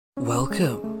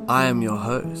Welcome, I am your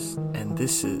host, and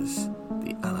this is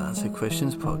the Unanswered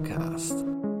Questions Podcast.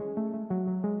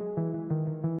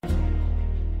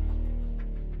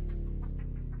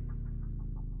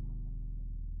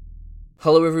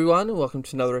 Hello everyone, and welcome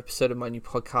to another episode of my new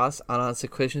podcast, Unanswered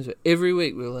Questions, where every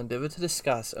week we will endeavour to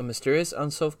discuss a mysterious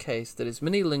unsolved case that has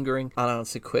many lingering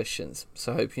unanswered questions.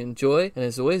 So I hope you enjoy, and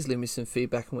as always, leave me some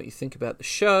feedback on what you think about the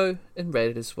show, and rate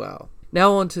it as well.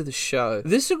 Now on to the show.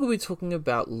 This week we'll be talking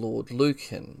about Lord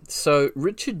Lucan. So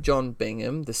Richard John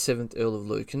Bingham, the 7th Earl of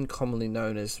Lucan, commonly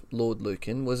known as Lord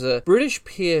Lucan, was a British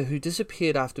peer who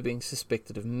disappeared after being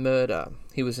suspected of murder.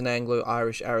 He was an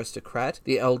Anglo-Irish aristocrat,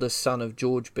 the eldest son of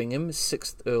George Bingham,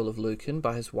 6th Earl of Lucan,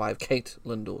 by his wife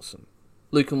Caitlin Dawson.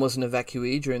 Lucan was an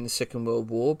evacuee during the Second World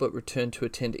War, but returned to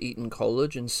attend Eton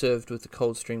College and served with the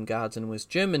Coldstream Guards in West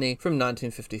Germany from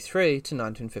 1953 to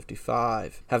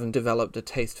 1955. Having developed a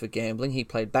taste for gambling, he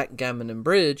played backgammon and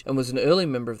bridge and was an early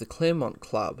member of the Claremont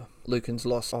Club. Lucan's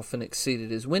loss often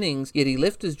exceeded his winnings, yet he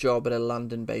left his job at a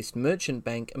London-based merchant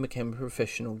bank and became a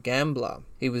professional gambler.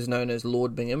 He was known as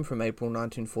Lord Bingham from April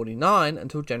 1949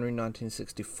 until January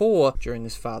 1964 during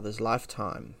his father's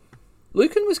lifetime.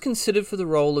 Lucan was considered for the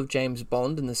role of James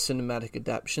Bond in the cinematic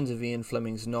adaptations of Ian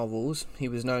Fleming's novels. He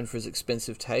was known for his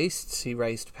expensive tastes. He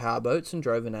raced powerboats and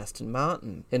drove an Aston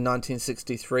Martin. In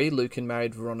 1963, Lucan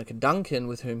married Veronica Duncan,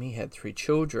 with whom he had 3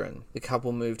 children. The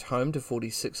couple moved home to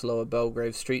 46 Lower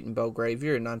Belgrave Street in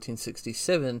Belgravia in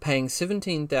 1967, paying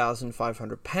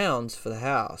 £17,500 for the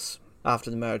house. After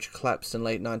the marriage collapsed in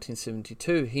late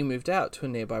 1972, he moved out to a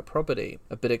nearby property.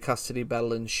 A bitter custody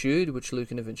battle ensued, which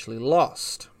Lucan eventually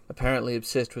lost. Apparently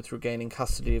obsessed with regaining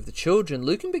custody of the children,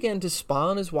 Lucan began to spy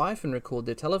on his wife and record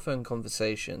their telephone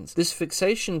conversations. This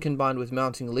fixation, combined with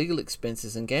mounting legal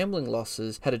expenses and gambling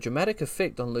losses, had a dramatic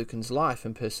effect on Lucan's life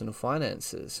and personal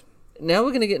finances. Now we're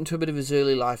going to get into a bit of his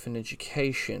early life and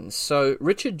education. So,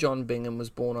 Richard John Bingham was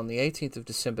born on the 18th of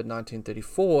December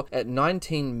 1934 at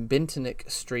 19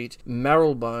 Bentonick Street,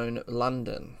 Marylebone,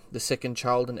 London. The second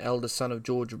child and eldest son of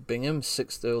George Bingham,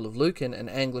 6th Earl of Lucan, an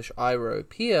English-Iro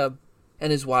peer,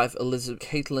 and his wife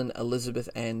Caitlin Elizabeth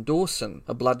Ann Dawson.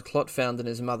 A blood clot found in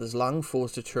his mother's lung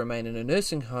forced her to remain in a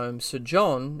nursing home. Sir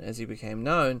John, as he became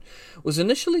known, was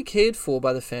initially cared for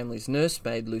by the family's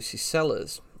nursemaid Lucy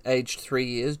Sellers. Aged 3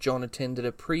 years, John attended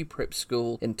a pre-prep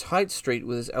school in Tite Street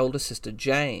with his elder sister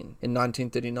Jane. In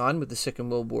 1939, with the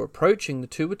Second World War approaching, the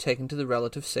two were taken to the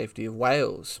relative safety of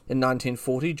Wales. In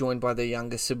 1940, joined by their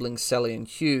younger siblings Sally and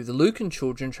Hugh, the Lucan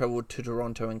children travelled to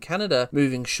Toronto and Canada,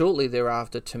 moving shortly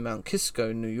thereafter to Mount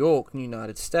Kisco, New York,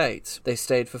 United States. They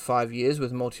stayed for 5 years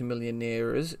with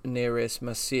multimillionaires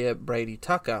Messier Brady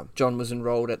Tucker. John was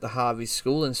enrolled at the Harvey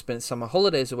School and spent summer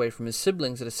holidays away from his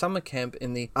siblings at a summer camp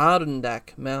in the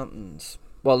Adirondack Mountains.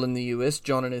 While in the US,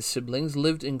 John and his siblings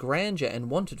lived in grandeur and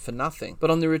wanted for nothing.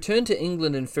 But on their return to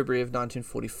England in February of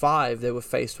 1945, they were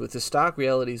faced with the stark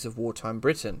realities of wartime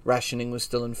Britain. Rationing was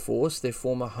still in force, their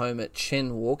former home at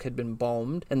Chen Walk had been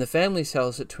bombed, and the family's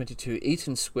house at 22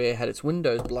 Eaton Square had its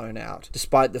windows blown out.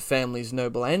 Despite the family's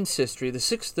noble ancestry, the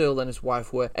 6th Earl and his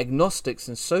wife were agnostics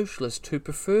and socialists who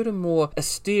preferred a more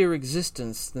austere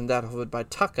existence than that offered by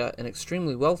Tucker, an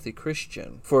extremely wealthy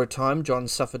Christian. For a time, John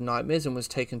suffered nightmares and was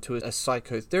taken to a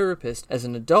psychotherapist. As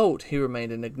an adult, he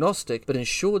remained an agnostic, but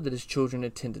ensured that his children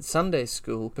attended Sunday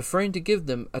school, preferring to give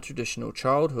them a traditional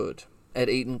childhood. At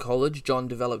Eton College, John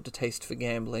developed a taste for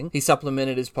gambling. He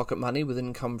supplemented his pocket money with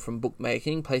income from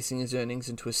bookmaking, placing his earnings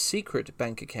into a secret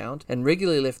bank account, and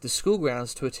regularly left the school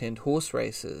grounds to attend horse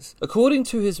races. According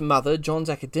to his mother, John's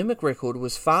academic record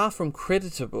was far from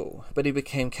creditable, but he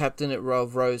became captain at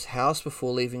Rose House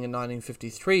before leaving in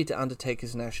 1953 to undertake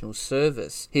his national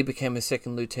service. He became a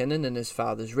second lieutenant in his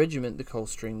father's regiment, the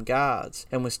Coldstream Guards,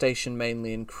 and was stationed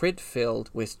mainly in Krefeld,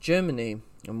 West Germany.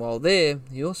 And while there,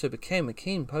 he also became a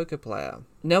keen poker player.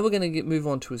 Now we're going to move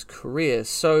on to his career.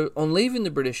 So, on leaving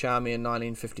the British Army in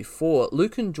 1954,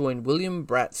 Lucan joined William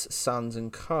Bratt's Sons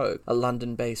 & Co., a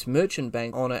London-based merchant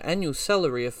bank, on an annual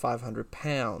salary of £500.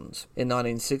 In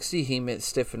 1960, he met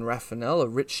Stephen Raffanel, a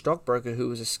rich stockbroker who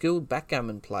was a skilled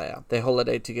backgammon player. They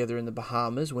holidayed together in the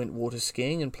Bahamas, went water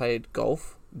skiing, and played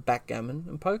golf, backgammon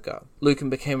and poker. Lucan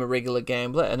became a regular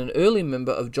gambler and an early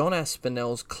member of John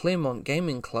Aspinall's Claremont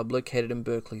Gaming Club located in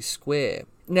Berkeley Square.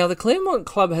 Now, the Claremont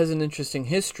Club has an interesting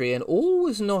history, and all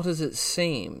was not as it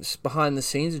seems. Behind the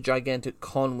scenes, a gigantic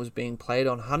con was being played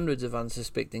on hundreds of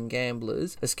unsuspecting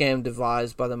gamblers, a scam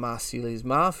devised by the Marseillese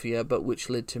Mafia, but which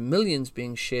led to millions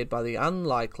being shared by the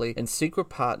unlikely and secret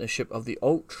partnership of the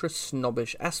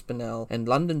ultra-snobbish Aspinall and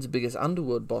London's biggest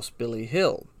underworld boss, Billy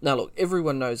Hill. Now look,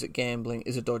 everyone knows that gambling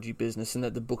is a dodgy business and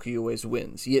that the bookie always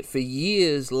wins, yet for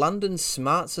years, London's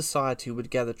smart society would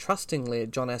gather trustingly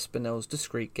at John Aspinall's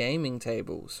discreet gaming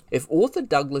tables. If author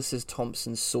Douglas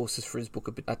Thompson's sources for his book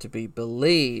are to be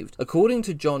believed, according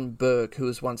to John Burke, who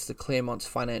was once the Claremont's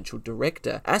financial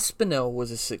director, Aspinall was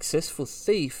a successful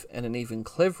thief and an even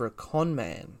cleverer con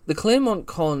man. The Claremont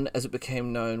con, as it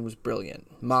became known, was brilliant.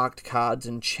 Marked cards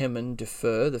and chemin de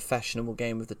fer, the fashionable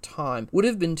game of the time, would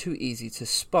have been too easy to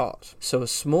spot, so a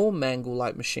small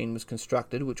mangle-like machine was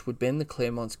constructed which would bend the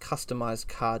Claremont's customised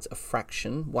cards a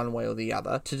fraction, one way or the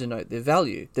other, to denote their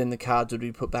value. Then the cards would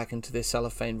be put back into their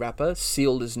cellophane wrapper,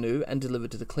 sealed as new, and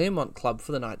delivered to the Claremont Club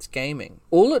for the night's gaming.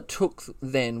 All it took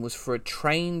then was for a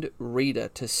trained reader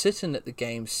to sit in at the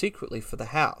game secretly for the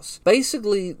house.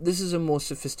 Basically, this is a more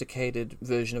sophisticated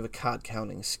version of a card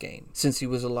counting scheme. Since he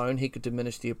was alone, he could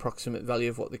diminish the approximate value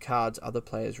of what the cards other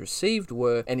players received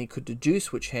were, and he could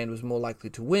deduce which hand was more likely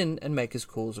to win and make his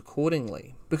calls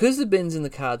accordingly. Because the bends in the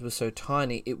cards were so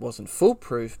tiny, it wasn't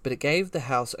foolproof, but it gave the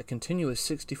house a continuous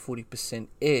 60-40%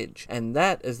 edge, and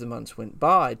that, as the months went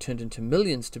by, turned into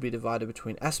millions to be divided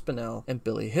between Aspinall and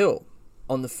Billy Hill.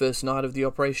 On the first night of the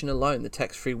operation alone, the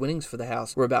tax-free winnings for the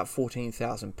house were about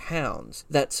 £14,000.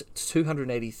 That's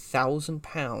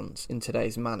 £280,000 in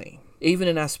today's money. Even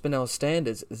in Aspinall's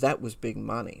standards, that was big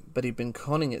money, but he'd been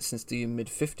conning it since the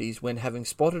mid-50s when, having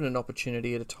spotted an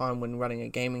opportunity at a time when running a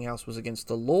gaming house was against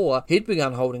the law, he'd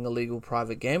begun holding illegal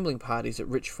private gambling parties at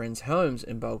rich friends' homes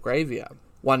in Belgravia.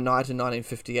 One night in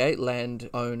 1958,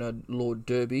 landowner Lord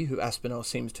Derby, who Aspinall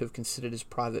seems to have considered his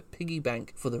private piggy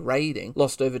bank for the raiding,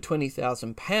 lost over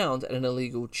 £20,000 at an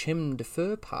illegal chemin de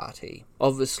fer party.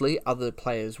 Obviously, other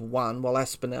players won, while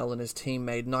Aspinall and his team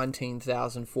made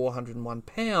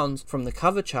 £19,401 from the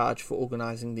cover charge for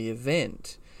organising the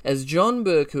event. As John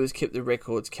Burke, who has kept the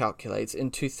records, calculates,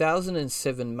 in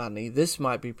 2007 money, this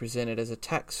might be presented as a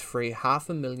tax-free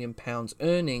 £500,000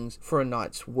 earnings for a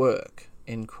night's work.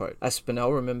 End quote.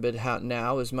 Aspinall remembered how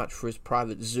now, as much for his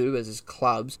private zoo as his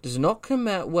clubs, does not come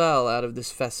out well out of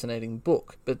this fascinating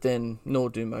book, but then nor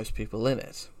do most people in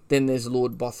it. Then there's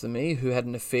Lord Bothermy, who had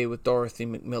an affair with Dorothy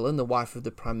Macmillan, the wife of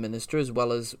the Prime Minister, as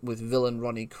well as with villain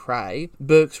Ronnie Cray.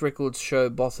 Burke's records show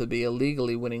Botherby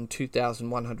illegally winning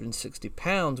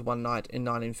 £2,160 one night in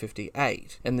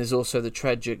 1958. And there's also the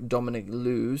tragic Dominic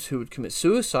Lewes, who would commit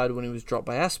suicide when he was dropped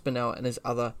by Aspinall and his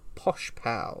other posh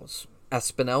pals.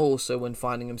 Aspinall also, when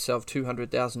finding himself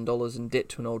 $200,000 in debt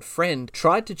to an old friend,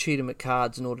 tried to cheat him at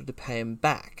cards in order to pay him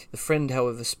back. The friend,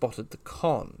 however, spotted the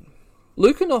con.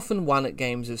 Lucan often won at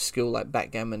games of skill like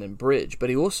backgammon and bridge, but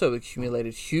he also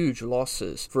accumulated huge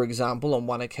losses. For example, on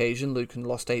one occasion, Lucan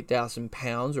lost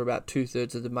 £8,000, or about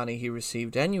two-thirds of the money he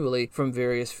received annually, from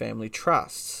various family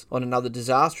trusts. On another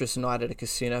disastrous night at a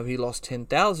casino, he lost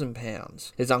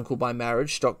 £10,000. His uncle by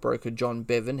marriage, stockbroker John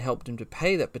Bevan, helped him to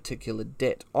pay that particular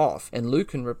debt off, and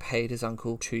Lucan repaid his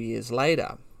uncle 2 years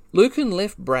later. Lucan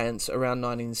left Brant's around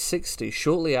 1960,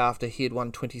 shortly after he had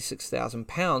won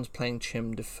 £26,000 playing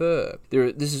chemin de fer.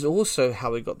 This is also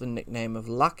how he got the nickname of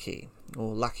Lucky,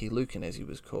 or Lucky Lucan as he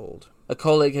was called. A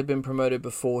colleague had been promoted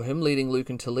before him, leading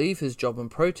Lucan to leave his job in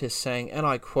protest, saying, and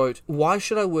I quote, "Why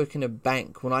should I work in a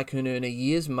bank when I can earn a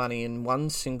year's money in one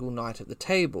single night at the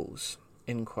tables?"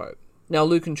 End quote. Now,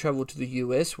 Lucan travelled to the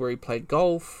US, where he played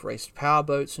golf, raced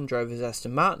powerboats, and drove his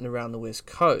Aston Martin around the West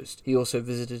Coast. He also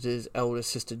visited his elder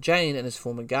sister Jane and his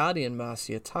former guardian,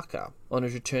 Marcia Tucker. On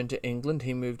his return to England,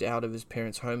 he moved out of his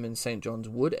parents' home in St John's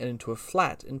Wood and into a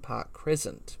flat in Park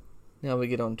Crescent. Now we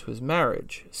get on to his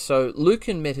marriage. So,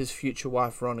 Lucan met his future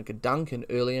wife Veronica Duncan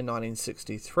early in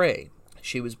 1963.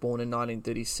 She was born in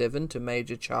 1937 to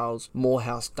Major Charles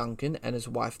Morehouse Duncan and his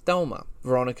wife Thelma.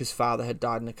 Veronica's father had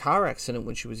died in a car accident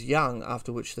when she was young,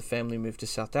 after which the family moved to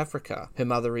South Africa. Her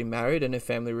mother remarried and her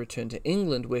family returned to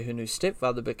England, where her new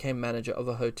stepfather became manager of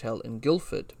a hotel in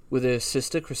Guildford. With her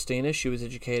sister Christina, she was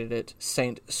educated at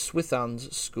St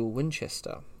Swithin's School,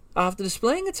 Winchester. After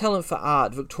displaying a talent for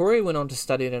art, Victoria went on to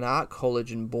study at an art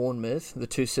college in Bournemouth. The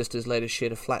two sisters later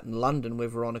shared a flat in London, where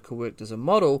Veronica worked as a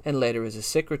model and later as a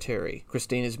secretary.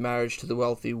 Christina's marriage to the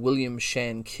wealthy William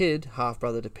Shand Kidd,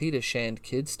 half-brother to Peter Shand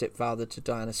Kidd, stepfather to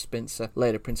Diana Spencer,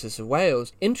 later Princess of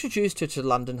Wales, introduced her to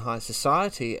London high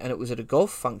society, and it was at a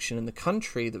golf function in the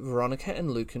country that Veronica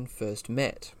and Lucan first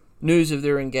met. News of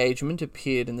their engagement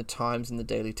appeared in the Times and the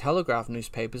Daily Telegraph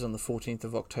newspapers on the 14th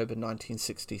of October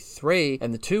 1963,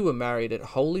 and the two were married at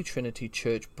Holy Trinity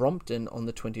Church, Brompton, on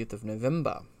the 20th of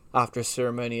November. After a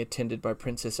ceremony attended by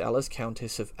Princess Alice,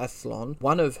 Countess of Athlone,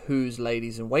 one of whose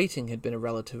ladies-in-waiting had been a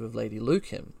relative of Lady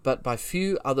Lucan, but by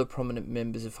few other prominent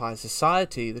members of high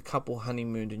society, the couple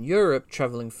honeymooned in Europe,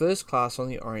 travelling first class on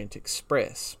the Orient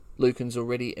Express. Lucan's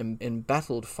already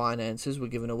embattled finances were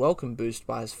given a welcome boost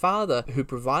by his father, who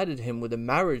provided him with a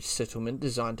marriage settlement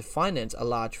designed to finance a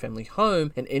large family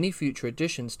home and any future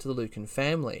additions to the Lucan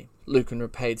family. Lucan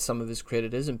repaid some of his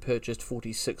creditors and purchased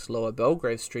 46 Lower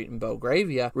Belgrave Street in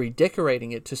Belgravia,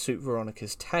 redecorating it to suit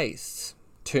Veronica's tastes.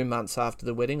 2 months after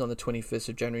the wedding, on the 21st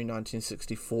of January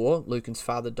 1964, Lucan's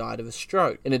father died of a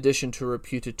stroke. In addition to a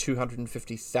reputed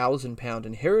 £250,000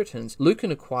 inheritance,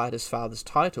 Lucan acquired his father's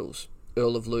titles: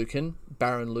 Earl of Lucan,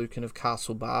 Baron Lucan of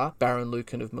Castlebar, Baron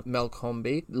Lucan of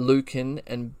Malcombe, Lucan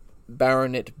and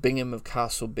Baronet Bingham of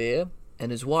Castlebear, and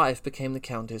his wife became the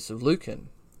Countess of Lucan.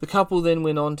 The couple then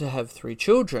went on to have 3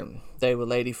 children. They were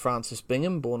Lady Frances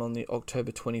Bingham, born on the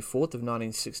October 24th of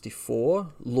 1964,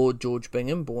 Lord George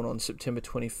Bingham, born on September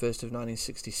 21st of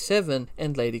 1967,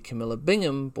 and Lady Camilla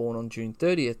Bingham, born on June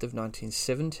 30th of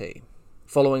 1970.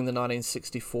 Following the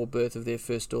 1964 birth of their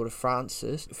first daughter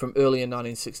Frances, from early in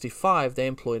 1965 they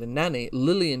employed a nanny,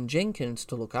 Lillian Jenkins,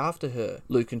 to look after her.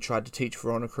 Lucan tried to teach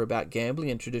Veronica about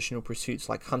gambling and traditional pursuits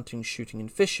like hunting, shooting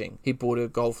and fishing. He bought her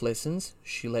golf lessons.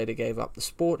 She later gave up the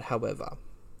sport, however.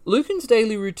 Lucan's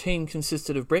daily routine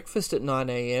consisted of breakfast at 9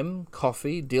 a.m,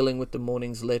 coffee, dealing with the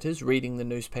morning's letters, reading the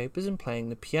newspapers and playing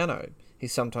the piano. He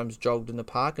sometimes jogged in the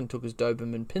park and took his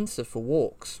Doberman Pincer for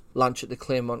walks. Lunch at the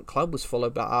Claremont Club was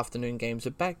followed by afternoon games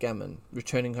of backgammon.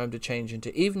 Returning home to change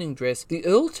into evening dress, the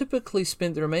Earl typically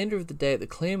spent the remainder of the day at the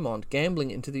Claremont gambling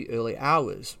into the early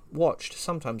hours, watched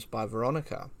sometimes by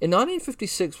Veronica. In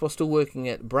 1956, while still working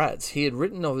at Bratz, he had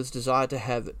written of his desire to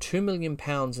have £2 million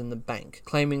in the bank,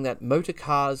 claiming that motor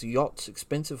cars, yachts,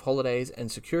 expensive holidays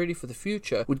and security for the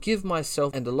future would give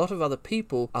myself and a lot of other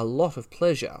people a lot of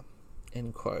pleasure.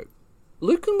 End quote.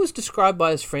 Lucan was described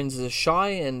by his friends as a shy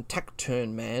and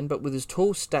taciturn man, but with his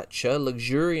tall stature,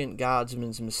 luxuriant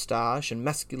guardsman's moustache, and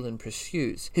masculine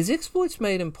pursuits, his exploits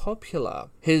made him popular.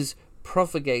 His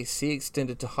profligacy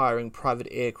extended to hiring private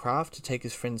aircraft to take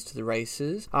his friends to the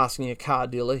races, asking a car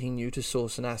dealer he knew to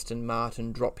source an Aston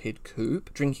Martin drop-head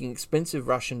coupe, drinking expensive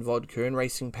Russian vodka and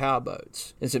racing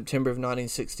powerboats. In September of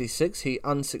 1966, he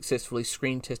unsuccessfully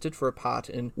screen-tested for a part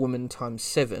in Woman x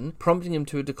 7, prompting him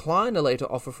to decline a later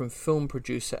offer from film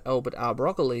producer Albert R.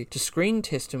 Broccoli to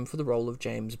screen-test him for the role of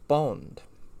James Bond.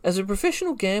 As a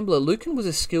professional gambler, Lucan was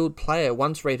a skilled player,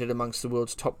 once rated amongst the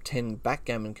world's top 10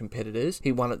 backgammon competitors.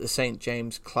 He won at the St.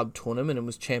 James Club tournament and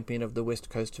was champion of the West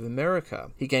Coast of America.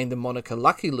 He gained the moniker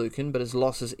Lucky Lucan, but his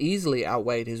losses easily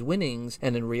outweighed his winnings,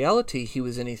 and in reality he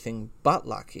was anything but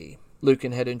lucky.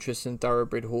 Lucan had interest in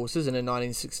thoroughbred horses, and in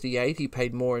 1968 he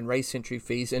paid more in race entry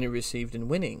fees than he received in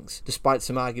winnings. Despite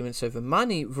some arguments over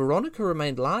money, Veronica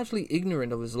remained largely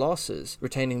ignorant of his losses,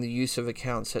 retaining the use of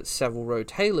accounts at Savile Row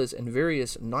Tailors and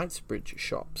various Knightsbridge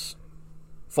shops.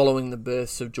 Following the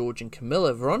births of George and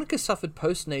Camilla, Veronica suffered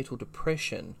postnatal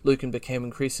depression. Lucan became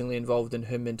increasingly involved in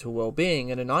her mental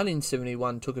well-being, and in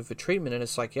 1971 took her for treatment in a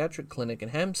psychiatric clinic in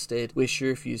Hampstead, where she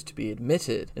refused to be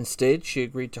admitted. Instead, she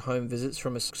agreed to home visits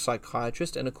from a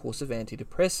psychiatrist and a course of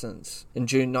antidepressants. In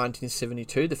June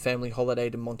 1972, the family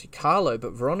holidayed in Monte Carlo,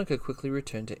 but Veronica quickly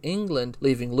returned to England,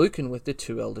 leaving Lucan with their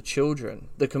 2 elder children.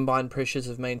 The combined pressures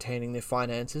of maintaining their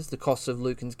finances, the costs of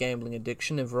Lucan's gambling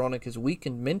addiction, and Veronica's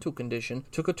weakened mental condition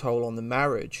took a toll on the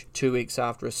marriage. 2 weeks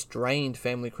after a strained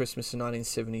family Christmas in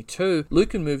 1972,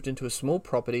 Lucan moved into a small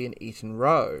property in Eaton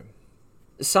Row.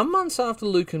 Some months after,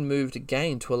 Lucan moved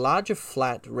again to a larger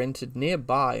flat rented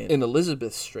nearby in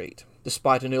Elizabeth Street.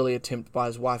 Despite an early attempt by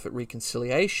his wife at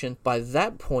reconciliation, by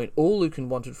that point all Lucan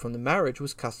wanted from the marriage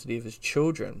was custody of his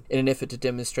children. In an effort to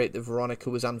demonstrate that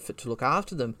Veronica was unfit to look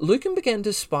after them, Lucan began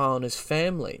to spy on his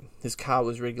family. His car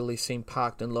was regularly seen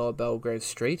parked in Lower Belgrave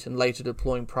Street, and later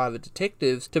deploying private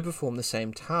detectives to perform the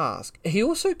same task. He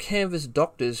also canvassed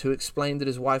doctors who explained that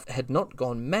his wife had not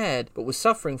gone mad, but was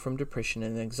suffering from depression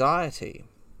and anxiety.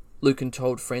 Lucan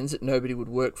told friends that nobody would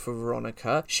work for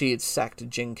Veronica. She had sacked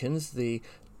Jenkins, the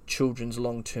children's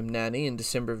long-term nanny, in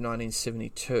December of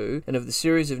 1972, and of the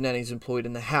series of nannies employed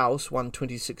in the house, one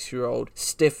 26-year-old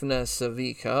Stefana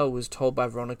Savica was told by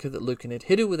Veronica that Lucan had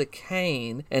hit her with a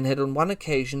cane and had on one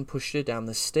occasion pushed her down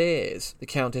the stairs. The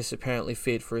Countess apparently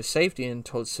feared for her safety and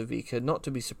told Savica not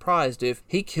to be surprised if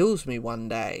 "he kills me one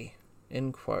day."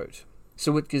 End quote.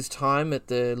 Sawicka's time at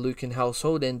the Lucan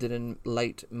household ended in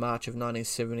late March of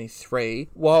 1973.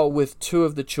 While with two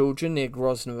of the children near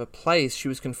Grosvenor Place, she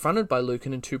was confronted by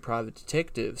Lucan and two private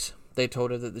detectives. They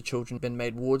told her that the children had been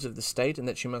made wards of the state and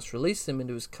that she must release them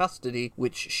into his custody,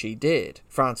 which she did.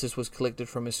 Francis was collected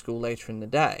from his school later in the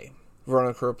day.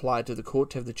 Veronica applied to the court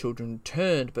to have the children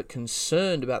returned, but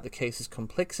concerned about the case's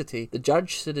complexity, the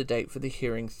judge set a date for the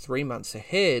hearing 3 months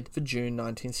ahead for June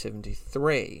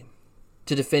 1973.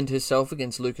 To defend herself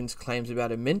against Lucan's claims about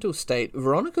her mental state,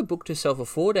 Veronica booked herself a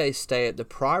 4-day stay at the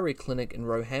Priory Clinic in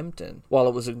Roehampton. While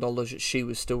it was acknowledged that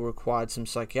she still required some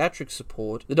psychiatric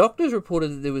support, the doctors reported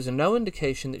that there was no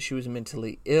indication that she was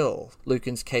mentally ill.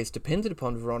 Lucan's case depended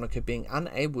upon Veronica being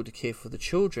unable to care for the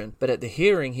children, but at the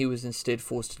hearing he was instead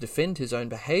forced to defend his own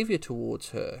behaviour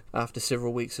towards her. After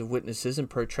several weeks of witnesses and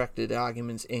protracted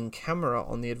arguments in camera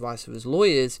on the advice of his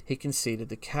lawyers, he conceded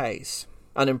the case.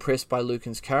 Unimpressed by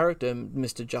Lucan's character,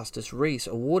 Mr. Justice Rees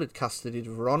awarded custody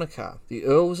to Veronica. The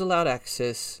Earl was allowed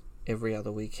access every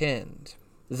other weekend.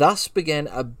 Thus began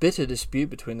a bitter dispute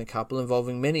between the couple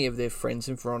involving many of their friends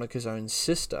and Veronica's own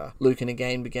sister. Lucan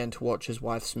again began to watch his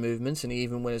wife's movements, and he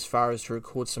even went as far as to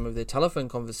record some of their telephone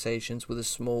conversations with a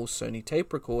small Sony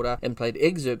tape recorder and played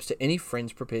excerpts to any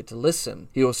friends prepared to listen.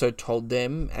 He also told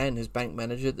them and his bank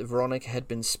manager that Veronica had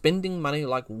been spending money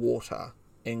like water.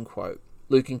 End quote.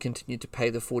 Lucan continued to pay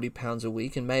the £40 a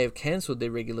week and may have cancelled their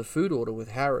regular food order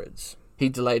with Harrods. He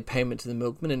delayed payment to the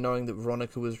milkman, and knowing that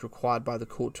Veronica was required by the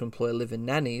court to employ a live-in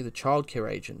nanny, the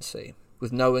childcare agency.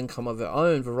 With no income of her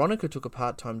own, Veronica took a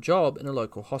part-time job in a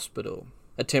local hospital.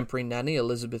 A temporary nanny,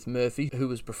 Elizabeth Murphy, who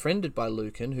was befriended by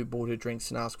Lucan, who bought her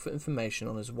drinks and asked for information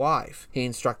on his wife. He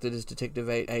instructed his detective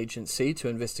agency to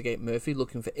investigate Murphy,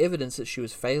 looking for evidence that she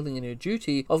was failing in her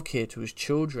duty of care to his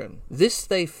children. This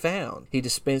they found. He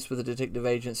dispensed with the detective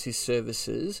agency's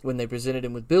services when they presented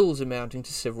him with bills amounting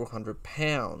to several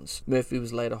 £100s. Murphy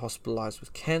was later hospitalised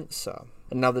with cancer.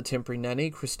 Another temporary nanny,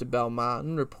 Christabel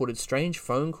Martin, reported strange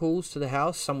phone calls to the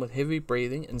house, some with heavy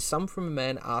breathing and some from a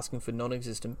man asking for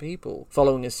non-existent people.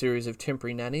 Following a series of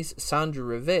temporary nannies, Sandra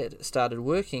Rivette started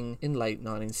working in late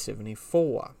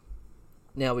 1974.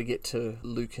 Now we get to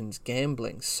Lucan's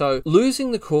gambling. So,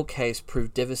 losing the court case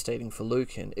proved devastating for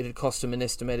Lucan. It had cost him an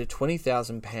estimated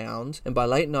 £20,000, and by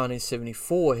late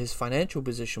 1974, his financial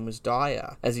position was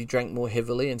dire. As he drank more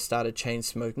heavily and started chain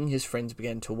smoking, his friends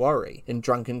began to worry. In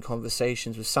drunken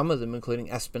conversations with some of them, including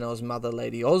Aspinall's mother,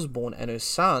 Lady Osborne, and her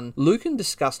son, Lucan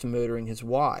discussed murdering his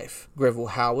wife. Greville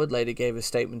Howard later gave a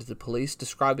statement to the police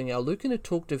describing how Lucan had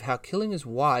talked of how killing his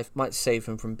wife might save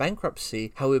him from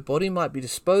bankruptcy, how her body might be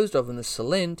disposed of in the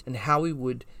and how he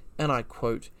would, and I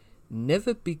quote,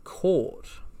 never be caught.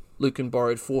 Lucan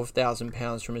borrowed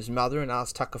 £4,000 from his mother and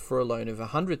asked Tucker for a loan of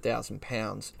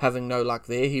 £100,000. Having no luck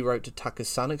there, he wrote to Tucker's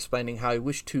son explaining how he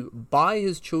wished to buy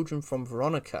his children from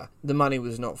Veronica. The money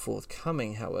was not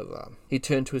forthcoming, however. He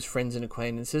turned to his friends and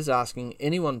acquaintances, asking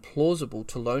anyone plausible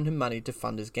to loan him money to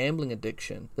fund his gambling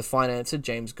addiction. The financier,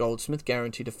 James Goldsmith,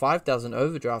 guaranteed a £5,000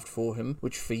 overdraft for him,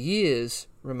 which for years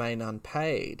remained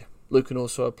unpaid. Lucan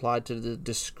also applied to the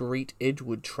Discreet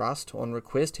Edgewood Trust. On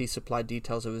request, he supplied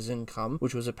details of his income,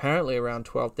 which was apparently around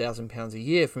 £12,000 a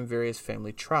year from various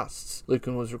family trusts.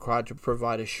 Lucan was required to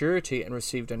provide a surety and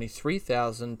received only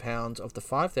 £3,000 of the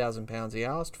 £5,000 he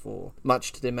asked for.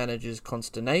 Much to their manager's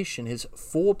consternation, his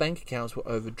 4 bank accounts were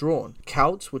overdrawn.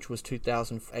 Coutts, which was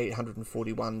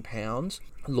 £2,841,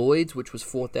 Lloyd's, which was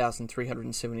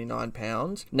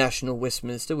 £4,379, National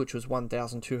Westminster, which was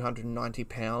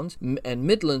 £1,290, and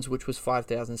Midlands, which was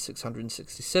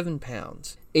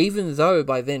 £5,667. Even though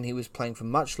by then he was playing for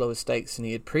much lower stakes than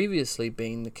he had previously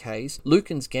been the case,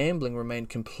 Lucan's gambling remained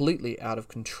completely out of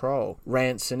control.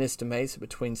 Ranson estimates that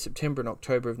between September and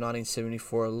October of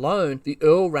 1974 alone, the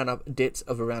Earl ran up debts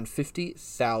of around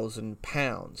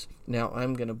 £50,000. Now,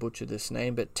 I'm going to butcher this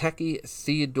name, but Taki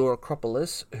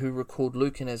Theodorakopoulos, who recalled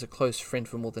Lucan as a close friend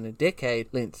for more than a decade,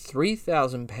 lent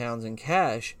 £3,000 in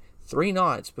cash 3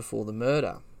 nights before the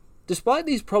murder. Despite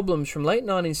these problems, from late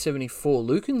 1974,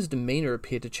 Lucan's demeanour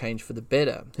appeared to change for the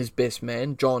better. His best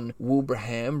man, John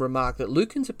Wilbraham, remarked that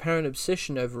Lucan's apparent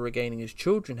obsession over regaining his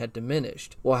children had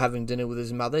diminished. While having dinner with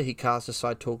his mother, he cast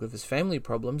aside talk of his family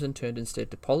problems and turned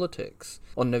instead to politics.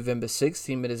 On November 6th,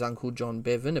 he met his uncle John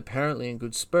Bevan, apparently in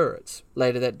good spirits.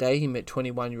 Later that day, he met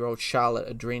 21-year-old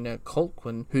Charlotte Adrena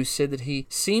Colquhoun, who said that he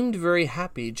seemed very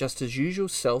happy, just his usual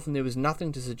self, and there was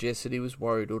nothing to suggest that he was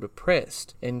worried or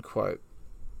depressed. End quote.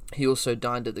 He also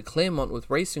dined at the Claremont with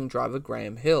racing driver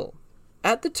Graham Hill.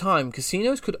 At the time,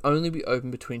 casinos could only be open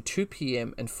between 2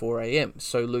 p.m. and 4 a.m.,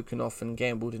 so Lucan often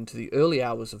gambled into the early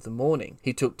hours of the morning.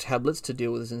 He took tablets to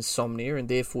deal with his insomnia and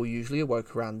therefore usually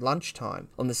awoke around lunchtime.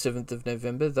 On the 7th of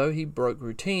November, though, he broke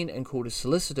routine and called his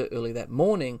solicitor early that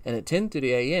morning, and at 10:30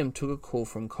 a.m. took a call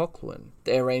from Coquelin.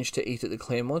 They arranged to eat at the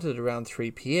Claremont at around 3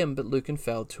 p.m., but Lucan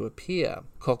failed to appear.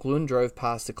 Coquelin drove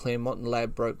past the Claremont and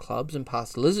Ladbroke clubs and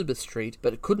past Elizabeth Street,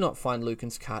 but could not find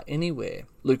Lucan's car anywhere.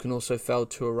 Lucan also failed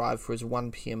to arrive for his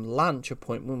 1 p.m. lunch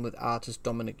appointment with artist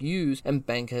Dominic Hughes and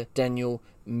banker Daniel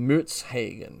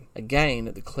Mertzhagen, again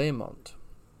at the Claremont.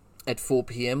 At 4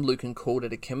 p.m, Lucan called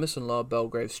at a chemist on Lower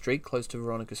Belgrave Street close to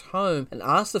Veronica's home and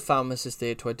asked the pharmacist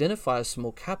there to identify a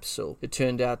small capsule. It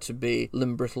turned out to be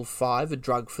Limbrital 5, a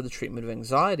drug for the treatment of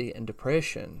anxiety and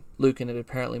depression. Lucan had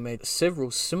apparently made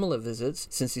several similar visits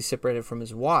since he separated from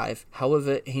his wife.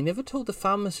 However, he never told the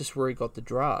pharmacist where he got the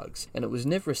drugs, and it was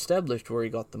never established where he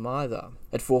got them either.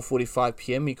 At 4:45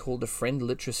 p.m, he called a friend,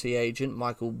 literacy agent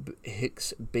Michael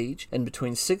Hicks Beach, and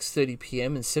between 6:30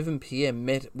 p.m. and 7 p.m.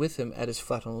 met with him at his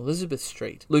flat on Elizabeth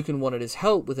Street. Lucan wanted his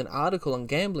help with an article on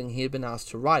gambling he had been asked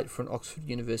to write for an Oxford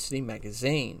University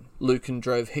magazine. Lucan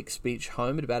drove Hicks Beach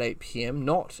home at about 8 p.m,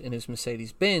 not in his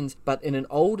Mercedes-Benz, but in an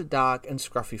old, dark and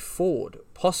scruffy Ford,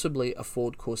 possibly a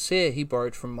Ford Corsair he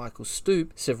borrowed from Michael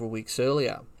Stoop several weeks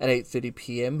earlier. At 8:30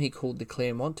 p.m, he called the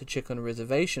Claremont to check on a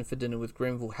reservation for dinner with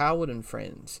Grenville Howard and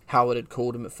friends. Howard had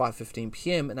called him at 5:15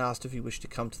 p.m. and asked if he wished to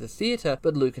come to the theatre,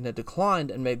 but Lucan had declined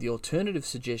and made the alternative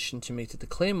suggestion to meet at the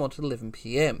Claremont at 11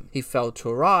 p.m. He failed to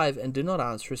arrive and did not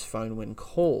answer his phone when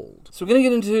called. So we're going to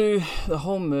get into the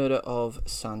whole murder of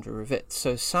Sandra Rivette.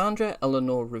 So Sandra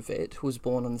Eleanor Rivette was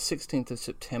born on the 16th of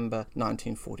September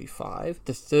 1945,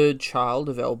 the third child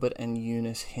of Albert and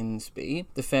Eunice Hensby.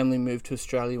 The family moved to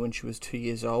Australia when she was 2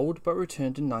 years old, but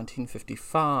returned in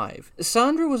 1955.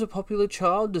 Sandra was a popular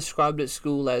child, described at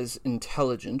school as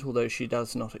intelligent, although she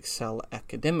does not excel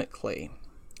academically.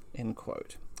 End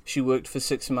quote. She worked for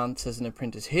 6 months as an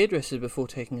apprentice hairdresser before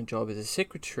taking a job as a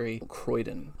secretary at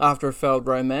Croydon. After a failed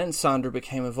romance, Sandra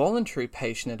became a voluntary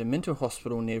patient at a mental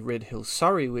hospital near Red Hill,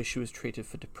 Surrey, where she was treated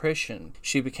for depression.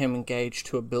 She became engaged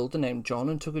to a builder named John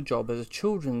and took a job as a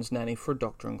children's nanny for a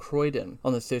doctor in Croydon.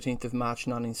 On the 13th of March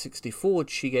 1964,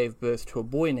 she gave birth to a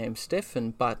boy named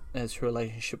Stefan, but as her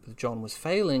relationship with John was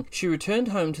failing, she returned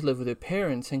home to live with her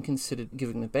parents and considered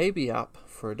giving the baby up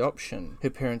for adoption. Her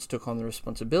parents took on the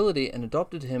responsibility and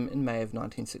adopted him in May of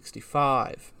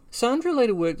 1965. Sandra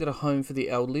later worked at a home for the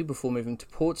elderly before moving to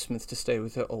Portsmouth to stay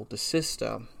with her older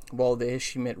sister. While there,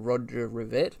 she met Roger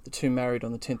Rivette. The two married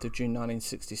on the 10th of June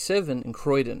 1967 in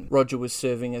Croydon. Roger was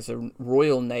serving as a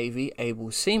Royal Navy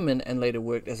able seaman and later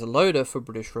worked as a loader for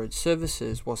British Road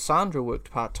Services, while Sandra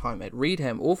worked part-time at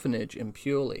Reedham Orphanage in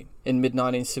Purley. In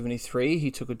mid-1973,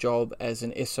 he took a job as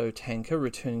an SO tanker,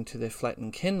 returning to their flat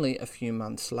in Kenley a few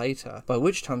months later, by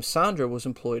which time Sandra was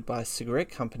employed by a cigarette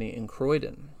company in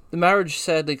Croydon. The marriage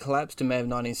sadly collapsed in May of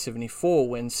 1974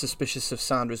 when, suspicious of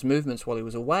Sandra's movements while he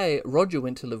was away, Roger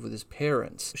went to live with his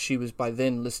parents. She was by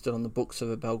then listed on the books of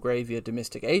a Belgravia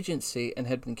domestic agency and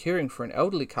had been caring for an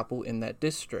elderly couple in that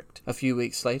district. A few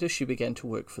weeks later, she began to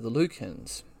work for the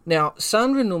Lucans. Now,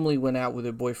 Sandra normally went out with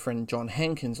her boyfriend John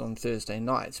Hankins on Thursday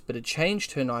nights, but had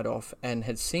changed her night off and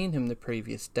had seen him the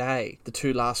previous day. The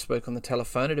two last spoke on the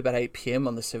telephone at about 8 p.m.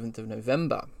 on the 7th of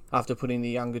November. After putting the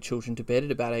younger children to bed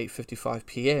at about 8:55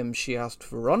 p.m, she asked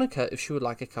Veronica if she would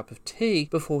like a cup of tea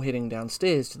before heading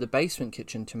downstairs to the basement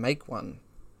kitchen to make one.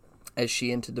 As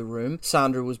she entered the room,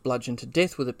 Sandra was bludgeoned to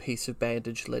death with a piece of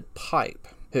bandaged lead pipe.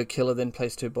 Her killer then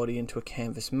placed her body into a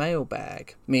canvas mail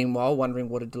bag. Meanwhile, wondering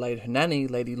what had delayed her nanny,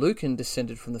 Lady Lucan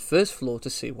descended from the first floor to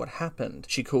see what happened.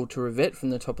 She called to Rivette from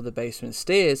the top of the basement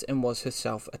stairs and was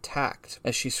herself attacked.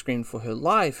 As she screamed for her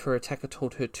life, her attacker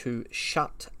told her to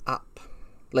shut up.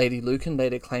 Lady Lucan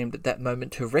later claimed at that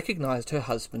moment to have recognised her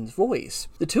husband's voice.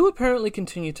 The two apparently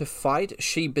continued to fight.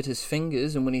 She bit his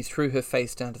fingers, and when he threw her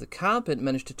face down to the carpet,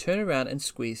 managed to turn around and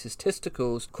squeeze his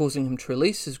testicles, causing him to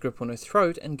release his grip on her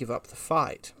throat and give up the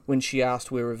fight. When she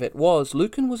asked where Rivette was,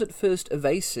 Lucan was at first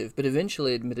evasive, but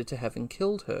eventually admitted to having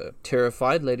killed her.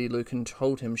 Terrified, Lady Lucan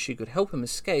told him she could help him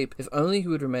escape if only he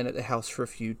would remain at the house for a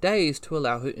few days to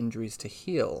allow her injuries to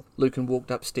heal. Lucan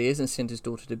walked upstairs and sent his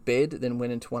daughter to bed, then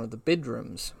went into one of the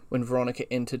bedrooms. When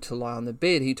Veronica entered to lie on the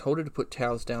bed, he told her to put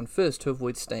towels down first to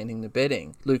avoid staining the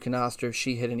bedding. Lucan asked her if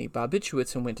she had any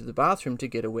barbiturates and went to the bathroom to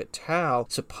get a wet towel,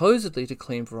 supposedly to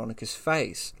clean Veronica's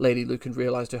face. Lady Lucan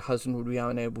realised her husband would be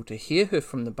unable to hear her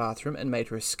from the bathroom and made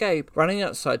her escape, running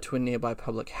outside to a nearby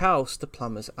public house, the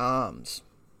Plumber's Arms.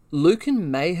 Lucan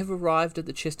may have arrived at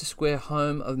the Chester Square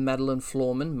home of Madeleine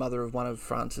Florman, mother of one of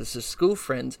Francis's school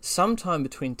friends, sometime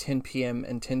between 10 p.m.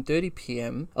 and 10:30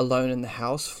 p.m. Alone in the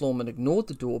house, Florman ignored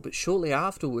the door, but shortly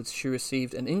afterwards she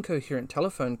received an incoherent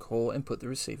telephone call and put the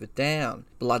receiver down.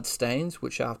 Bloodstains,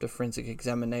 which after forensic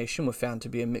examination were found to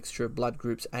be a mixture of blood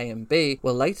groups A and B,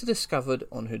 were later discovered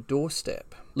on her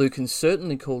doorstep. Lucan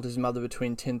certainly called his mother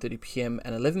between 10:30 p.m.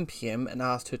 and 11 p.m. and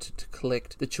asked her to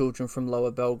collect the children from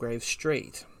Lower Belgrave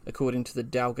Street. According to the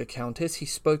Dowager Countess, he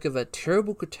spoke of a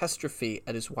terrible catastrophe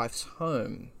at his wife's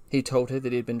home. He told her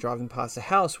that he had been driving past the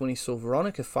house when he saw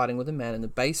Veronica fighting with a man in the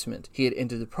basement. He had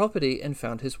entered the property and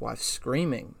found his wife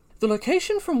screaming. The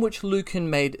location from which Lucan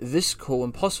made this call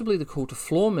and possibly the call to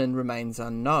Florman remains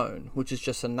unknown, which is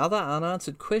just another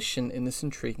unanswered question in this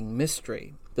intriguing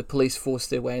mystery. The police forced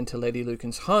their way into Lady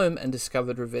Lucan's home and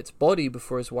discovered Rivette's body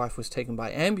before his wife was taken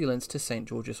by ambulance to St.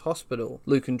 George's Hospital.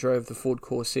 Lucan drove the Ford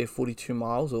Corsair 42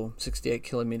 miles or 68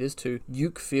 kilometres to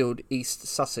Ukefield, East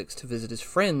Sussex to visit his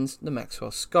friends, the Maxwell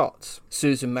Scotts.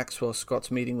 Susan Maxwell Scott's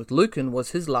meeting with Lucan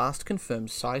was his last confirmed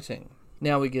sighting.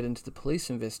 Now we get into the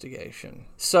police investigation.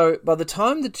 So, by the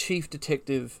time the Chief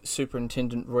Detective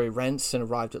Superintendent Roy Ranson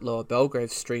arrived at Lower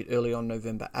Belgrave Street early on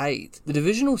November 8th, the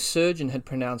divisional surgeon had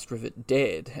pronounced Rivette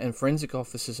dead, and forensic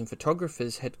officers and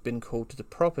photographers had been called to the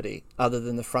property. Other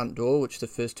than the front door, which the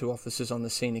first two officers on the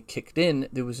scene had kicked in,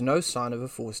 there was no sign of a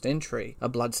forced entry. A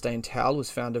bloodstained towel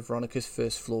was found in Veronica's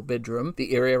first floor bedroom.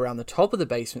 The area around the top of the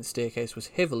basement staircase was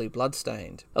heavily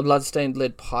bloodstained. A bloodstained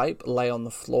lead pipe lay on the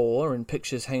floor, and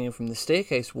pictures hanging from the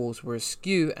staircase walls were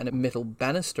askew, and a metal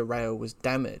banister rail was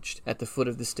damaged. At the foot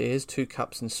of the stairs, 2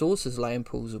 cups and saucers lay in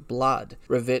pools of blood.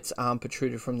 Rivette's arm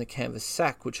protruded from the canvas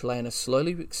sack, which lay in a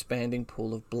slowly expanding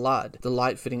pool of blood. The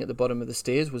light fitting at the bottom of the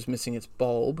stairs was missing its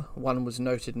bulb. One was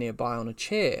noted nearby on a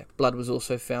chair. Blood was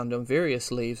also found on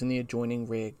various leaves in the adjoining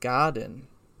rear garden.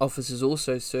 Officers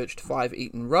also searched 5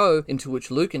 Eaton Row, into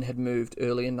which Lucan had moved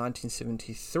early in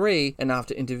 1973, and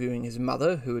after interviewing his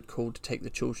mother, who had called to take the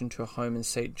children to a home in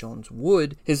St. John's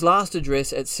Wood, his last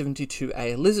address at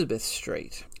 72A Elizabeth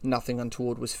Street. Nothing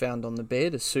untoward was found on the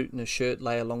bed. A suit and a shirt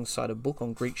lay alongside a book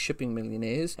on Greek shipping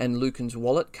millionaires, and Lucan's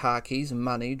wallet, car keys,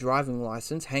 money, driving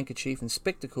licence, handkerchief and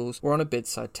spectacles were on a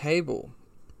bedside table.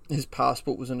 His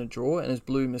passport was in a drawer, and his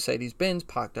blue Mercedes-Benz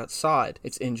parked outside,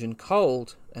 its engine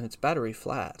cold and its battery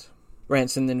flat.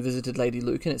 Ranson then visited Lady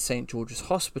Lucan at St. George's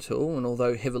Hospital, and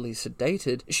although heavily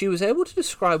sedated, she was able to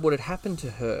describe what had happened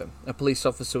to her. A police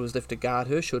officer was left to guard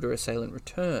her should her assailant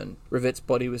return. Rivette's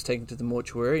body was taken to the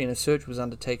mortuary, and a search was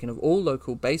undertaken of all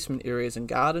local basement areas and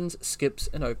gardens, skips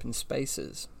and open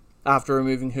spaces. After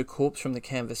removing her corpse from the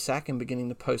canvas sack and beginning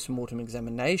the post-mortem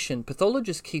examination,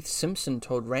 pathologist Keith Simpson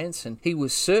told Ranson he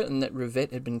was certain that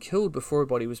Rivette had been killed before her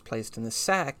body was placed in the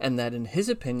sack, and that in his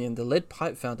opinion the lead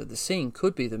pipe found at the scene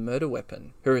could be the murder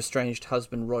weapon. Her estranged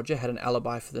husband Roger had an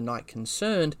alibi for the night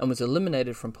concerned and was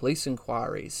eliminated from police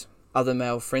inquiries. Other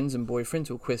male friends and boyfriends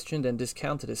were questioned and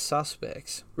discounted as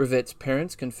suspects. Rivette's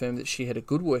parents confirmed that she had a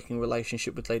good working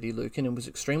relationship with Lady Lucan and was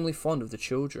extremely fond of the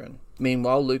children.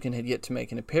 Meanwhile, Lucan had yet to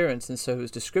make an appearance, and so his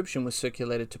description was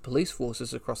circulated to police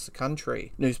forces across the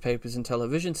country. Newspapers and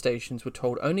television stations were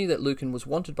told only that Lucan was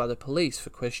wanted by the police for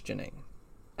questioning.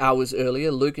 Hours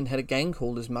earlier, Lucan had again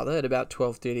called his mother at about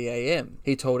 12:30 a.m.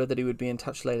 He told her that he would be in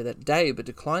touch later that day, but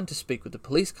declined to speak with the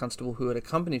police constable who had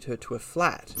accompanied her to her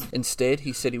flat. Instead,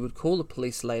 he said he would call the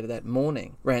police later that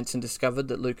morning. Ranson discovered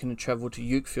that Lucan had travelled to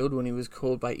Ukefield when he was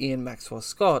called by Ian Maxwell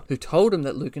Scott, who told him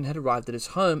that Lucan had arrived at his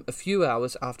home a few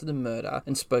hours after the murder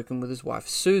and spoken with his wife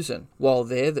Susan. While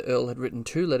there, the Earl had written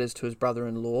 2 letters to his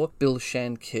brother-in-law, Bill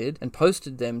Shandkid, and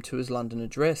posted them to his London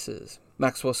addresses.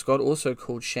 Maxwell Scott also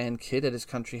called Shandkid at his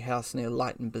country house near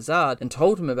Leighton Buzzard and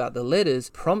told him about the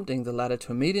letters, prompting the latter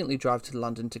to immediately drive to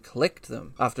London to collect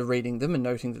them. After reading them and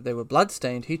noting that they were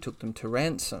bloodstained, he took them to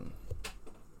Ranson.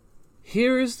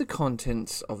 Here is the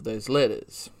contents of those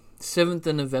letters. 7th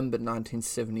of November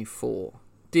 1974.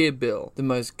 Dear Bill, the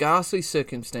most ghastly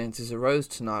circumstances arose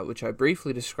tonight which I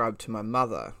briefly described to my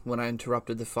mother, when I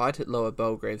interrupted the fight at Lower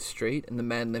Belgrave Street, and the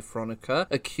man left Veronica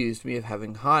accused me of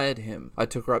having hired him. I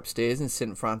took her upstairs and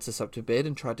sent Frances up to bed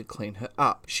and tried to clean her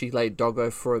up. She lay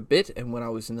doggo for a bit, and when I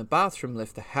was in the bathroom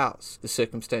left the house. The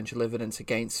circumstantial evidence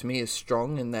against me is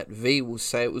strong, and that V will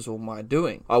say it was all my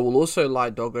doing. I will also lie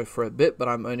doggo for a bit, but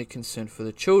I'm only concerned for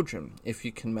the children. If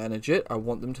you can manage it, I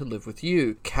want them to live with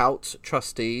you. Coutts,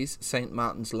 trustees, St.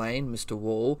 Martin's Fountains Lane, Mr.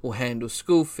 Wall, will handle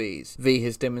school fees. V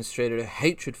has demonstrated a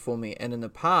hatred for me and in the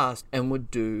past and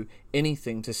would do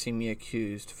anything to see me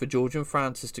accused. For George and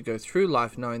Francis to go through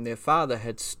life knowing their father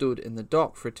had stood in the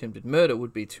dock for attempted murder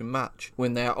would be too much.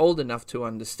 When they are old enough to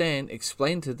understand,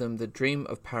 explain to them the dream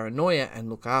of paranoia and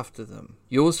look after them.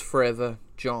 Yours forever,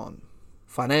 John.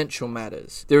 Financial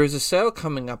matters. There is a sale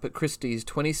coming up at Christie's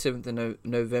 27th of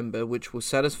November which will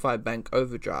satisfy bank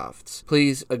overdrafts.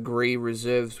 Please agree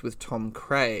reserves with Tom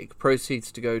Craig.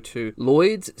 Proceeds to go to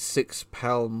Lloyd's 6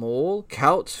 Pall Mall,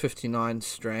 Coutts 59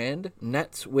 Strand,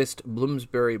 Nats West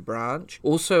Bloomsbury branch.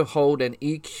 Also hold an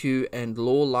EQ and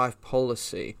law life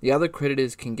policy. The other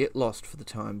creditors can get lost for the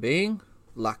time being.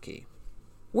 Lucky.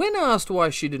 When asked why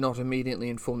she did not immediately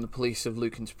inform the police of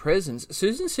Lucan's presence,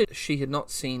 Susan said she had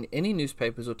not seen any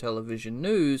newspapers or television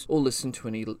news or listened to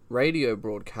any radio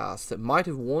broadcasts that might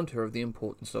have warned her of the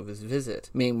importance of his visit.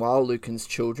 Meanwhile, Lucan's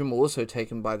children were also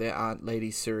taken by their aunt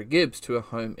Lady Sarah Gibbs to a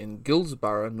home in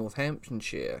Guilsborough,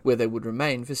 Northamptonshire, where they would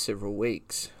remain for several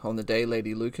weeks. On the day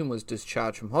Lady Lucan was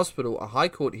discharged from hospital, a High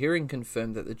Court hearing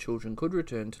confirmed that the children could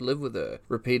return to live with her.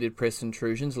 Repeated press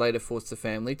intrusions later forced the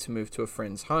family to move to a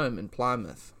friend's home in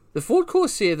Plymouth. The Ford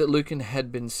Corsair that Lucan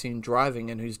had been seen driving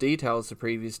and whose details the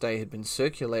previous day had been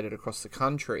circulated across the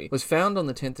country was found on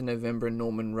the 10th of November in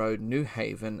Norman Road, New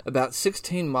Haven, about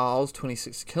 16 miles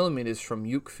 26 kilometres from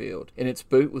Ukefield. In its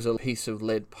boot was a piece of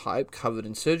lead pipe covered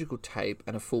in surgical tape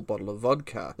and a full bottle of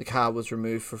vodka. The car was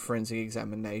removed for forensic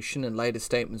examination and later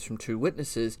statements from 2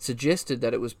 witnesses suggested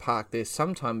that it was parked there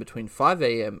sometime between 5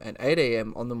 a.m. and 8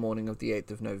 a.m. on the morning of the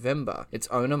 8th of November. Its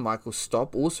owner, Michael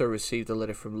Stopp, also received a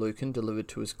letter from Lucan delivered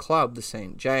to his club, the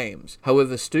St. James.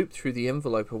 However, Stoop threw the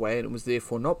envelope away and it was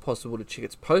therefore not possible to check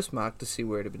its postmark to see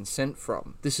where it had been sent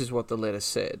from. This is what the letter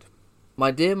said. My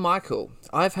dear Michael,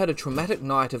 I have had a traumatic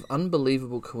night of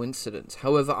unbelievable coincidence.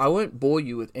 However, I won't bore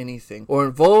you with anything or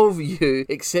involve you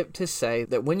except to say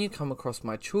that when you come across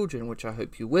my children, which I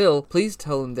hope you will, please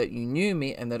tell them that you knew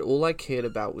me and that all I cared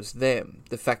about was them.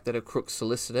 The fact that a crook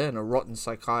solicitor and a rotten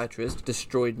psychiatrist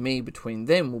destroyed me between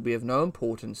them will be of no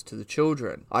importance to the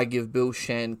children. I give Bill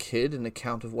Shan Kidd an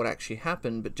account of what actually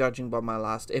happened, but judging by my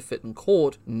last effort in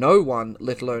court, no one,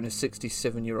 let alone a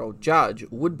 67-year-old judge,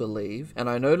 would believe, and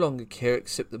I no longer care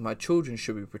except that my children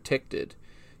should be protected.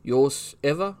 Yours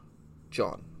ever,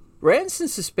 John. Ranson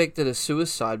suspected a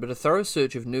suicide, but a thorough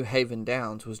search of New Haven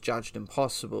Downs was judged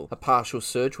impossible. A partial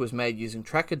search was made using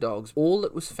tracker dogs. All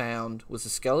that was found was the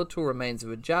skeletal remains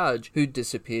of a judge who'd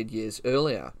disappeared years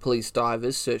earlier. Police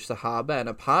divers searched the harbour, and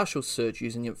a partial search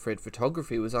using infrared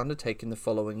photography was undertaken the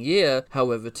following year,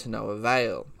 however to no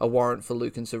avail. A warrant for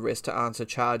Lucan's arrest to answer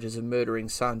charges of murdering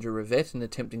Sandra Rivette and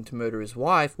attempting to murder his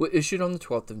wife were issued on the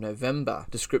 12th of November.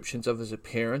 Descriptions of his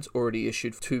appearance, already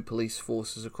issued to police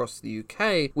forces across the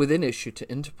UK, were then issued to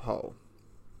Interpol.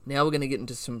 Now we're going to get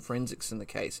into some forensics in the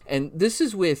case, and this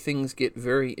is where things get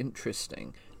very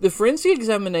interesting. The forensic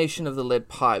examination of the lead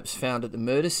pipes found at the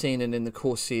murder scene and in the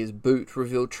Corsair's boot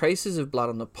revealed traces of blood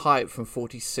on the pipe from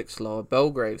 46 Lower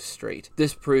Belgrave Street.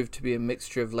 This proved to be a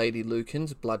mixture of Lady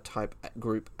Lucan's blood type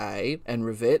group A and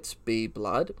Rivette's B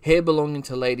blood. Hair belonging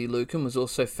to Lady Lucan was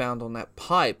also found on that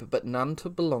pipe, but none to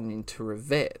belonging to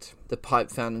Rivette. The pipe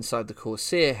found inside the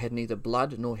Corsair had neither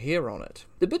blood nor hair on it.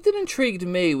 The bit that intrigued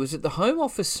me was that the Home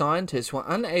Office scientists were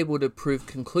unable to prove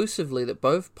conclusively that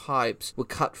both pipes were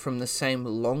cut from the same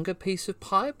longer piece of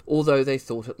pipe, although they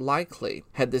thought it likely.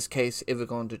 Had this case ever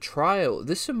gone to trial,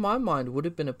 this in my mind would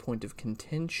have been a point of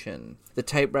contention. The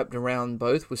tape wrapped around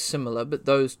both was similar, but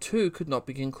those two could not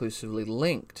be conclusively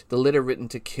linked. The letter written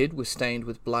to Kidd was stained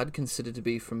with blood considered to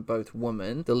be from both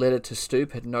women. The letter to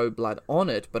Stoop had no blood on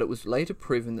it, but it was later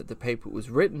proven that the paper it was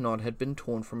written on had been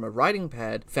torn from a writing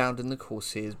pad found in the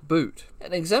Corsair's boot.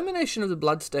 An examination of the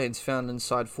bloodstains found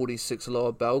inside 46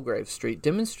 Lower Belgrave Street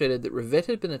demonstrated that Rivette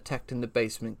had been attacked in the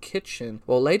basement kitchen,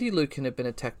 while Lady Lucan had been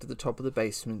attacked at the top of the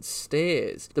basement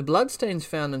stairs. The bloodstains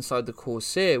found inside the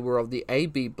Corsair were of the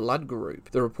AB blood group.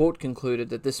 The report concluded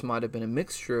that this might have been a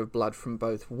mixture of blood from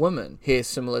both women. Hair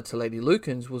similar to Lady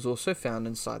Lucan's was also found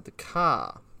inside the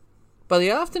car. By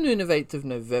the afternoon of 8th of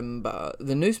November,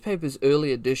 the newspaper's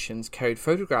early editions carried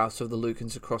photographs of the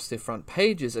Lucans across their front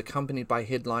pages, accompanied by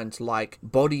headlines like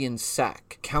 "Body in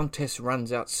Sack," "Countess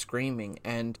Runs Out Screaming,"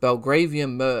 and "Belgravia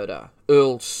Murder,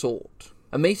 Earl Sought."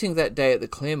 A meeting that day at the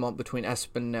Claremont between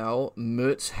Aspinall,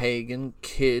 Mertz Hagen,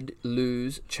 Kidd,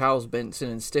 Lewes, Charles Benson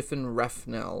and Stephen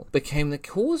Raffnell became the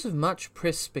cause of much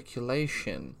press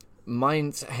speculation.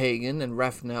 Meinshagen and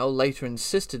Raffnell later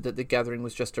insisted that the gathering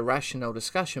was just a rational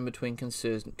discussion between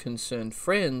concerned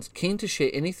friends, keen to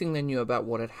share anything they knew about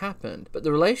what had happened. But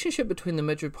the relationship between the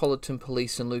Metropolitan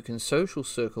Police and Lucan's social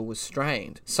circle was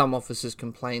strained. Some officers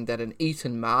complained that an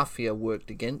Eton mafia worked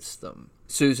against them.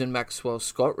 Susan Maxwell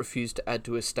Scott refused to add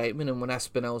to her statement, and when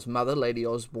Aspinall's mother, Lady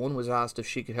Osborne, was asked if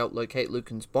she could help locate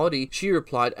Lucan's body, she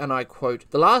replied, and I quote,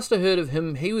 "The last I heard of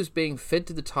him, he was being fed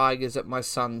to the tigers at my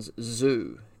son's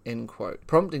zoo," end quote,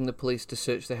 prompting the police to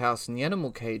search the house and the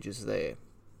animal cages there.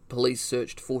 Police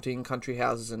searched 14 country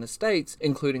houses and estates,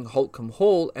 including Holcombe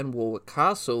Hall and Warwick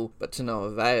Castle, but to no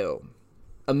avail.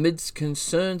 Amidst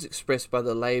concerns expressed by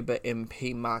the Labour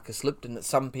MP Marcus Lipton that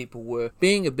some people were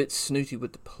being a bit snooty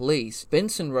with the police,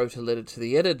 Benson wrote a letter to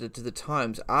the editor to the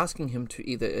Times asking him to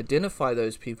either identify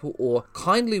those people or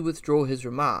kindly withdraw his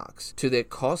remarks. To their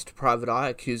cost, Private Eye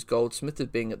accused Goldsmith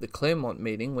of being at the Claremont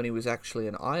meeting when he was actually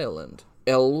in Ireland.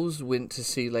 Ells went to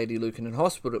see Lady Lucan in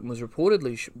hospital and was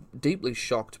reportedly deeply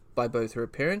shocked by both her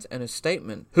appearance and her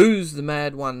statement. "Who's the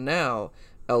mad one now?"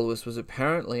 Elwes was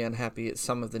apparently unhappy at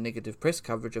some of the negative press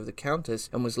coverage of the Countess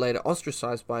and was later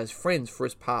ostracised by his friends for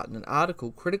his part in an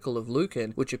article critical of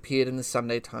Lucan which appeared in the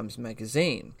Sunday Times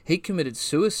magazine. He committed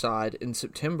suicide in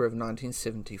September of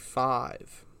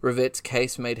 1975. Rivette's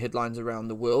case made headlines around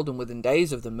the world, and within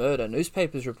days of the murder,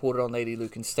 newspapers reported on Lady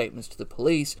Lucan's statements to the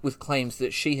police with claims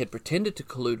that she had pretended to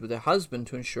collude with her husband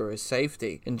to ensure his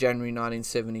safety. In January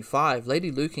 1975, Lady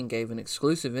Lucan gave an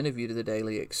exclusive interview to the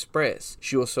Daily Express.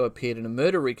 She also appeared in a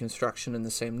murder reconstruction in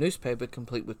the same newspaper,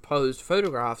 complete with posed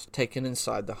photographs taken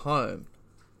inside the home.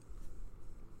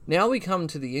 Now we come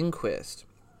to the inquest.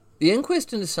 The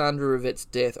inquest into Sandra Rivette's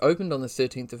death opened on the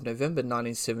 13th of November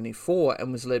 1974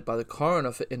 and was led by the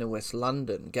coroner for Inner West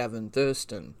London, Gavin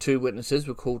Thurston. 2 witnesses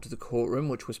were called to the courtroom,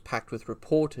 which was packed with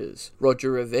reporters.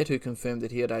 Roger Rivette, who confirmed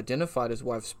that he had identified his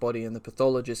wife's body, and the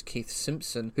pathologist Keith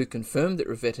Simpson, who confirmed that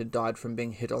Rivette had died from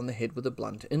being hit on the head with a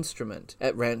blunt instrument.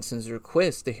 At Ranson's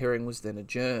request, the hearing was then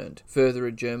adjourned. Further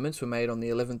adjournments were made on the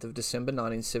 11th of December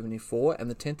 1974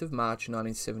 and the 10th of March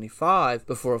 1975,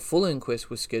 before a full inquest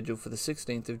was scheduled for the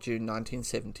 16th of June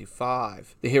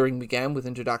 1975. The hearing began with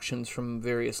introductions from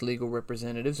various legal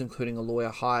representatives, including a lawyer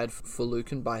hired for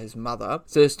Lucan by his mother.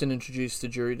 Thurston introduced the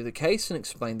jury to the case and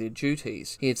explained their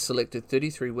duties. He had selected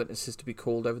 33 witnesses to be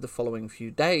called over the following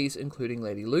few days, including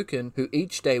Lady Lucan, who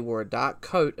each day wore a dark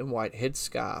coat and white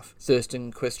headscarf.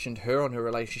 Thurston questioned her on her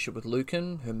relationship with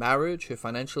Lucan, her marriage, her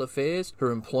financial affairs,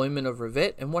 her employment of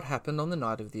Rivette, and what happened on the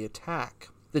night of the attack.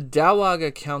 The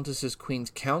Dowager Countess's Queen's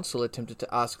Counsel attempted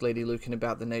to ask Lady Lucan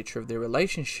about the nature of their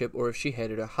relationship or if she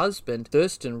hated her husband.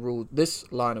 Thurston ruled this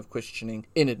line of questioning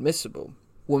inadmissible.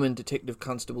 Woman Detective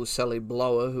Constable Sally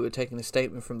Blower, who had taken a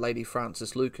statement from Lady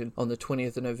Frances Lucan on the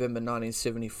 20th of November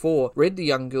 1974, read the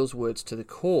young girl's words to the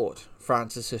court.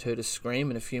 Frances had heard a scream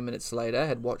and a few minutes later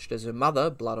had watched as her mother,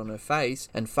 blood on her face,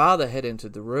 and father had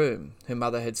entered the room. Her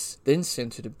mother had then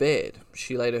sent her to bed.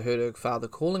 She later heard her father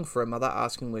calling for her mother,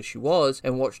 asking where she was,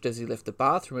 and watched as he left the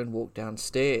bathroom and walked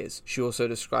downstairs. She also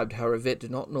described how Rivette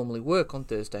did not normally work on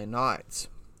Thursday nights.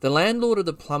 The landlord of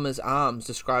the Plumber's Arms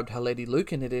described how Lady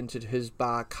Lucan had entered his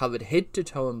bar covered head to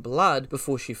toe in blood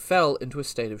before she fell into a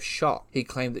state of shock. He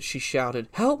claimed that she shouted,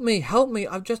 help me,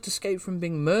 I've just escaped from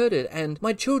being murdered," and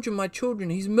my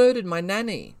children, he's murdered my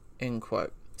nanny," end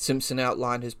quote. Simpson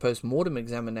outlined his post-mortem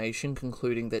examination,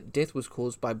 concluding that death was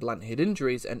caused by blunt head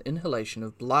injuries and inhalation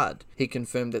of blood. He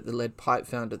confirmed that the lead pipe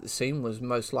found at the scene was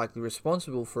most likely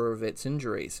responsible for Rivette's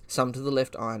injuries, some to the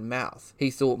left eye and mouth.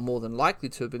 He thought more than likely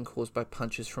to have been caused by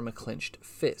punches from a clenched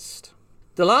fist.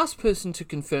 The last person to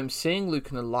confirm seeing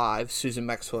Lucan alive, Susan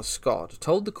Maxwell Scott,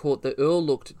 told the court that Earl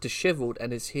looked dishevelled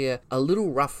and his hair a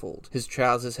little ruffled. His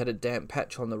trousers had a damp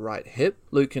patch on the right hip.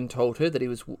 Lucan told her that he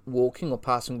was walking or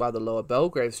passing by the Lower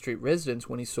Belgrave Street residence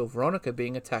when he saw Veronica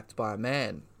being attacked by a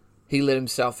man. He let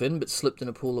himself in but slipped in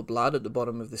a pool of blood at the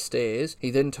bottom of the stairs.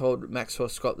 He then told Maxwell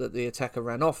Scott that the attacker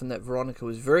ran off and that Veronica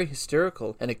was very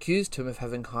hysterical and accused him of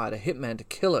having hired a hitman to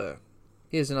kill her.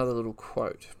 Here's another little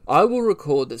quote. "I will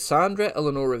record that Sandra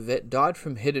Eleanor Rivette died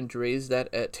from head injuries, that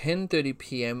at 10:30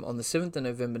 p.m. on the 7th of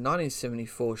November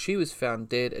 1974 she was found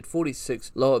dead at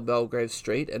 46 Lower Belgrave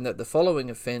Street, and that the following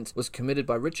offence was committed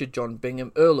by Richard John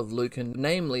Bingham, Earl of Lucan,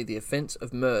 namely the offence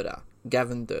of murder.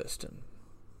 Gavin Thurston."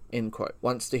 End quote.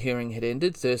 Once the hearing had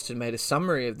ended, Thurston made a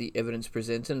summary of the evidence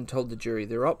presented and told the jury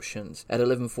their options. At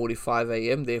 11:45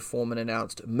 a.m, their foreman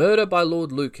announced, "Murder by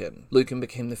Lord Lucan." Lucan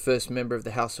became the first member of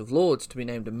the House of Lords to be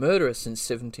named a murderer since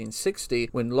 1760,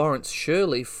 when Lawrence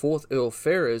Shirley, 4th Earl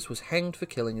Ferrers, was hanged for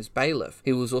killing his bailiff.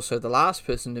 He was also the last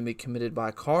person to be committed by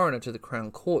a coroner to the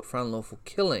Crown Court for unlawful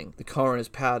killing. The coroner's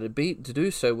power to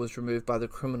do so was removed by the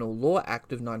Criminal Law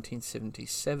Act of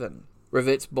 1977.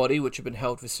 Rivette's body, which had been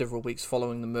held for several weeks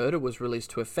following the murder, was released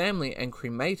to her family and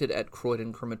cremated at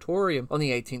Croydon Crematorium on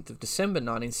the 18th of December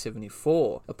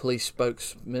 1974. A police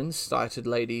spokesman cited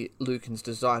Lady Lucan's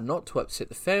desire not to upset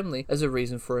the family as a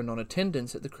reason for her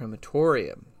non-attendance at the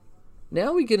crematorium.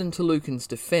 Now we get into Lucan's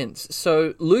defence.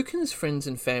 So, Lucan's friends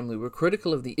and family were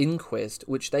critical of the inquest,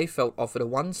 which they felt offered a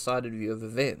one-sided view of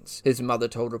events. His mother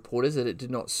told reporters that it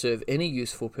did not serve any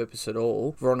useful purpose at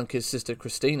all. Veronica's sister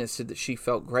Christina said that she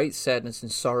felt great sadness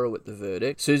and sorrow at the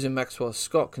verdict. Susan Maxwell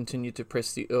Scott continued to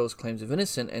press the Earl's claims of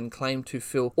innocence and claimed to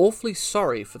feel awfully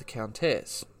sorry for the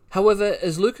Countess. However,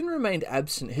 as Lucan remained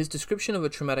absent, his description of a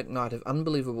traumatic night of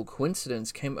unbelievable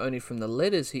coincidence came only from the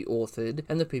letters he authored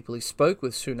and the people he spoke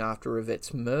with soon after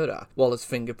Rivette's murder. While his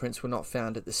fingerprints were not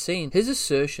found at the scene, his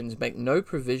assertions make no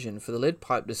provision for the lead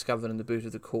pipe discovered in the boot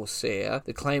of the Corsair,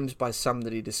 the claims by some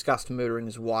that he discussed murdering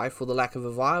his wife, or the lack of a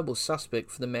viable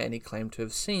suspect for the man he claimed to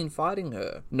have seen fighting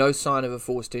her. No sign of a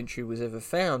forced entry was ever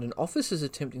found, and officers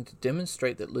attempting to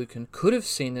demonstrate that Lucan could have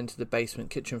seen into the basement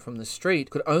kitchen from the street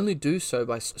could only do so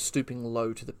by stooping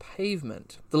low to the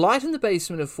pavement. The light in the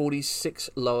basement of 46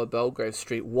 Lower Belgrave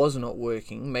Street was not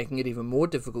working, making it even more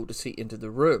difficult to see into the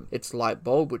room. Its light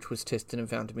bulb, which was tested and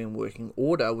found to be in working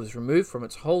order, was removed from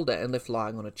its holder and left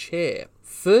lying on a chair.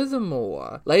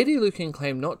 Furthermore, Lady Lucan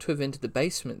claimed not to have entered the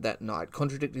basement that night,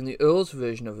 contradicting the Earl's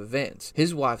version of events.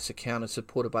 His wife's account is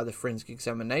supported by the forensic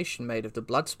examination made of the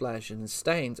blood splashes and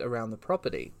stains around the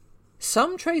property.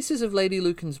 Some traces of Lady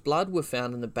Lucan's blood were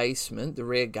found in the basement, the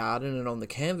rear garden, and on the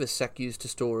canvas sack used to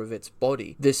store Rivette's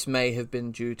body. This may have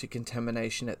been due to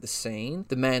contamination at the scene.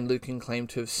 The man Lucan claimed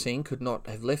to have seen could not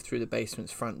have left through the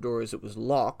basement's front door as it was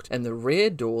locked, and the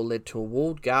rear door led to a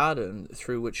walled garden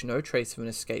through which no trace of an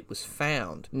escape was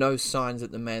found. No signs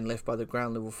that the man left by the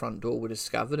ground level front door were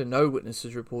discovered, and no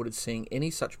witnesses reported seeing any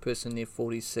such person near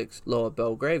 46 Lower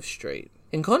Belgrave Street.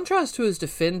 In contrast to his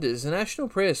defenders, the national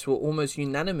press were almost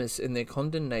unanimous in their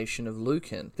condemnation of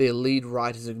Lucan. Their lead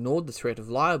writers ignored the threat of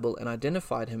libel and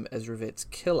identified him as Rivette's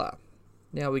killer.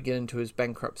 Now we get into his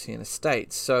bankruptcy and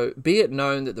estates. So, be it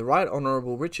known that the Right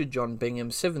Honourable Richard John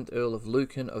Bingham, 7th Earl of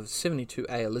Lucan of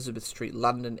 72A Elizabeth Street,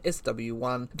 London,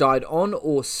 SW1, died on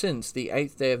or since the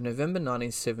 8th day of November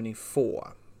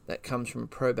 1974. That comes from a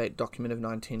probate document of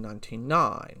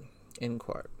 1999. End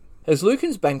quote. As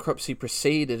Lucan's bankruptcy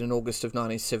proceeded in August of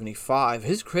 1975,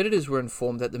 his creditors were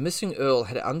informed that the missing Earl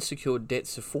had unsecured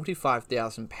debts of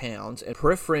 £45,000 and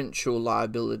preferential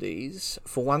liabilities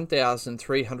for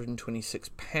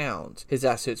 £1,326. His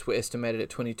assets were estimated at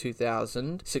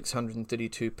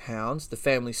 £22,632. The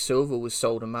family silver was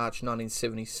sold in March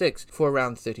 1976 for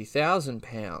around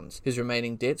 £30,000. His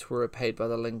remaining debts were repaid by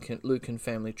the Lucan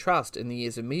Family Trust in the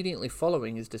years immediately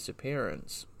following his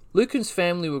disappearance. Lucan's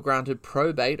family were granted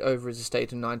probate over his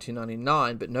estate in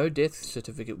 1999, but no death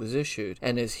certificate was issued,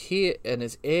 and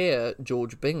his heir,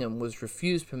 George Bingham, was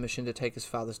refused permission to take his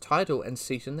father's title and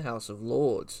seat in the House of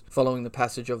Lords. Following the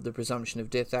passage of the Presumption of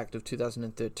Death Act of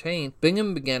 2013,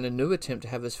 Bingham began a new attempt to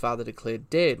have his father declared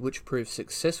dead, which proved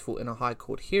successful in a High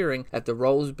Court hearing at the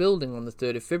Rolls Building on the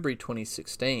 3rd of February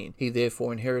 2016. He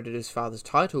therefore inherited his father's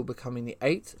title, becoming the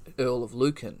 8th Earl of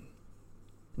Lucan.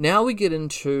 Now we get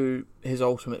into his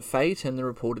ultimate fate and the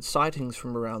reported sightings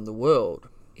from around the world.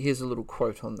 Here's a little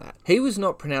quote on that. "He was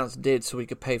not pronounced dead so he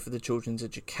could pay for the children's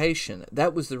education.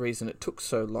 That was the reason it took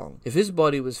so long. If his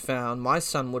body was found, my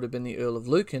son would have been the Earl of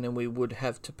Lucan and we would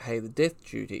have to pay the death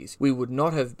duties. We would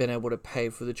not have been able to pay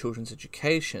for the children's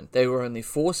education. They were only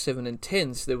 4, 7 and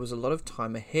 10, so there was a lot of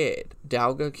time ahead.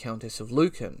 Dalga, Countess of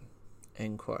Lucan."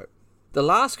 End quote. The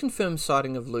last confirmed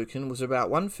sighting of Lucan was about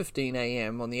 1:15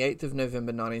 a.m. on the 8th of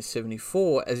November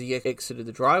 1974 as he exited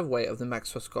the driveway of the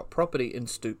Maxwell Scott property in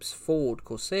Stoops Ford,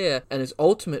 Corsair, and his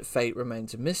ultimate fate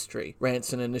remains a mystery.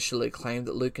 Ranson initially claimed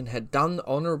that Lucan had done the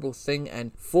honourable thing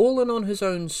and fallen on his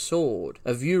own sword,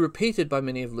 a view repeated by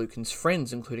many of Lucan's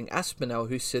friends, including Aspinall,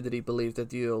 who said that he believed that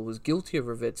the Earl was guilty of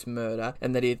Rivette's murder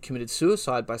and that he had committed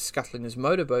suicide by scuttling his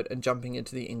motorboat and jumping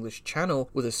into the English Channel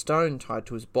with a stone tied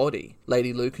to his body.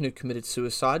 Lady Lucan, who committed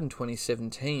suicide in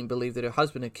 2017, believed that her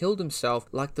husband had killed himself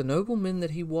like the nobleman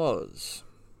that he was.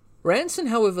 Ranson,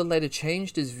 however, later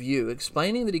changed his view,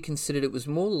 explaining that he considered it was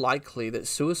more likely that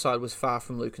suicide was far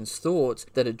from Lucan's thoughts,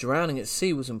 that a drowning at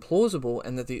sea was implausible,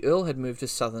 and that the Earl had moved to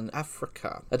southern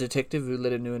Africa. A detective who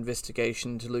led a new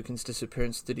investigation into Lucan's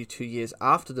disappearance 32 years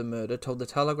after the murder told the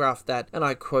Telegraph that, and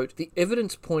I quote, "The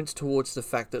evidence points towards the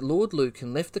fact that Lord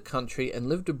Lucan left the country and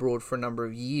lived abroad for a number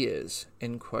of years,"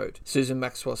 end quote. Susan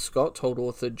Maxwell Scott told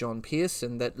author John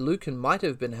Pearson that Lucan might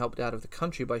have been helped out of the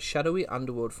country by shadowy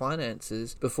underworld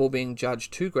finances before being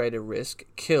judged too great a risk,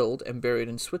 killed, and buried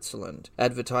in Switzerland.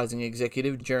 Advertising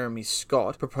executive Jeremy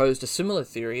Scott proposed a similar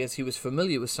theory as he was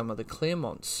familiar with some of the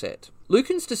Claremont set.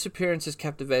 Lucan's disappearance has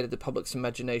captivated the public's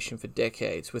imagination for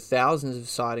decades, with thousands of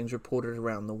sightings reported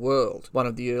around the world. One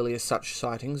of the earliest such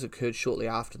sightings occurred shortly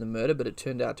after the murder, but it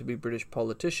turned out to be British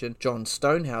politician John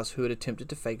Stonehouse, who had attempted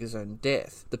to fake his own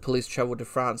death. The police travelled to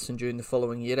France in June the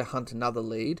following year to hunt another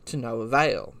lead, to no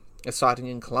avail. A sighting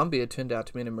in Colombia turned out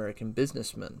to be an American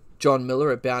businessman. John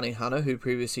Miller, a bounty hunter who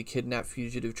previously kidnapped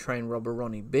fugitive train robber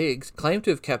Ronnie Biggs, claimed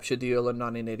to have captured the Earl in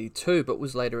 1982, but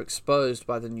was later exposed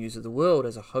by the News of the World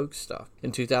as a hoaxer.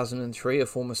 In 2003, a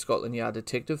former Scotland Yard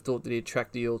detective thought that he had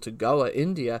tracked the Earl to Goa,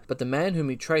 India, but the man whom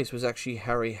he traced was actually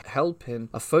Harry Halpin,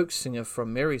 a folk singer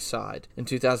from Merseyside. In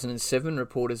 2007,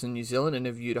 reporters in New Zealand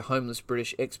interviewed a homeless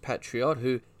British expatriate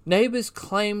who neighbours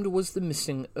claimed was the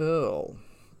missing Earl.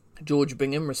 George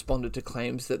Bingham responded to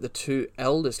claims that the two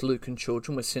eldest Lucan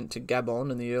children were sent to Gabon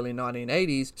in the early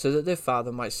 1980s so that their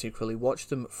father might secretly watch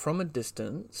them from a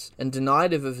distance, and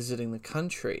denied ever visiting the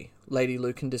country. Lady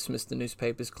Lucan dismissed the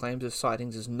newspaper's claims of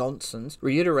sightings as nonsense,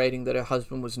 reiterating that her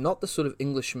husband was not the sort of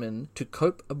Englishman to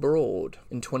cope abroad.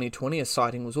 In 2020, a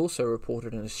sighting was also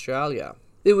reported in Australia.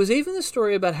 There was even the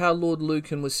story about how Lord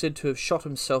Lucan was said to have shot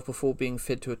himself before being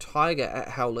fed to a tiger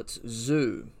at Howlett's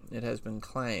Zoo, it has been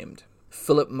claimed.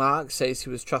 Philip Mark says he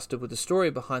was trusted with the story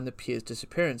behind the peer's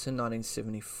disappearance in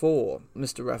 1974.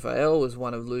 Mr. Raphael was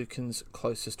one of Lucan's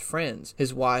closest friends.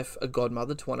 His wife, a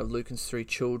godmother to one of Lucan's 3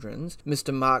 children.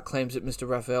 Mr. Mark claims that Mr.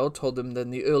 Raphael told them that in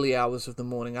the early hours of the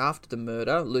morning after the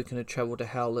murder, Lucan had travelled to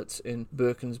Howlett's in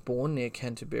Birkensbourne near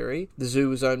Canterbury. The zoo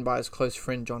was owned by his close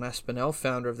friend John Aspinall,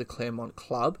 founder of the Claremont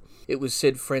Club. It was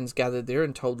said friends gathered there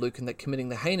and told Lucan that committing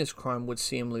the heinous crime would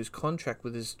see him lose contract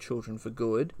with his children for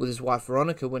good, with his wife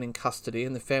Veronica winning custody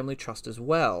and the family trust as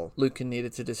well. Lucan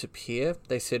needed to disappear,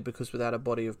 they said, because without a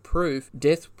body of proof,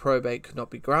 death probate could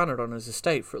not be granted on his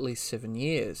estate for at least 7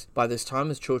 years. By this time,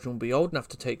 his children will be old enough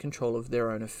to take control of their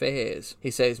own affairs.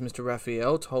 He says Mr.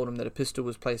 Raphael told him that a pistol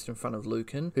was placed in front of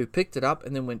Lucan, who picked it up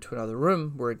and then went to another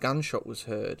room where a gunshot was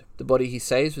heard. The body, he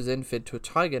says, was then fed to a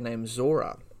tiger named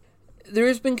Zora. There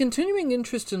has been continuing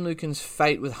interest in Lucan's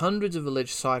fate, with hundreds of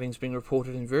alleged sightings being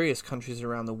reported in various countries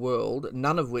around the world,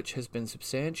 none of which has been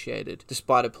substantiated.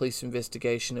 Despite a police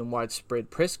investigation and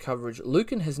widespread press coverage,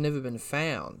 Lucan has never been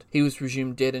found. He was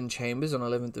presumed dead in chambers on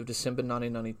 11th of December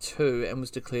 1992 and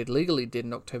was declared legally dead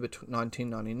in October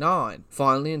 1999.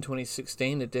 Finally, in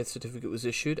 2016, a death certificate was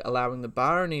issued, allowing the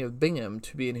barony of Bingham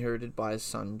to be inherited by his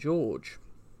son George.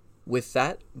 With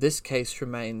that, this case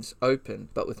remains open,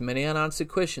 but with many unanswered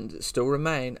questions that still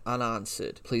remain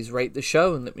unanswered. Please rate the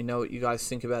show and let me know what you guys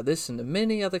think about this and the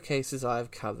many other cases I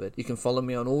have covered. You can follow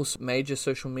me on all major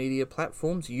social media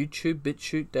platforms, YouTube,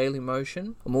 BitChute,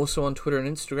 Dailymotion. I'm also on Twitter and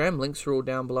Instagram, links are all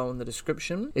down below in the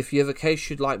description. If you have a case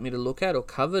you'd like me to look at or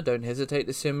cover, don't hesitate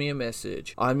to send me a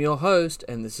message. I'm your host,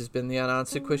 and this has been the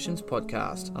Unanswered Questions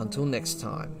Podcast. Until next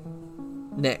time.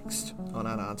 Next on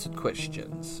Unanswered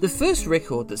Questions. The first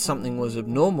record that something was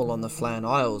abnormal on the Flan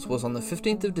Isles was on the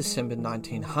 15th of December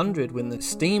 1900 when the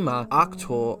steamer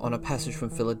Arctur on a passage from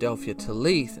Philadelphia to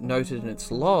Leith noted in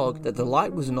its log that the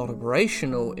light was not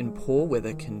operational in poor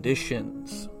weather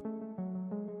conditions.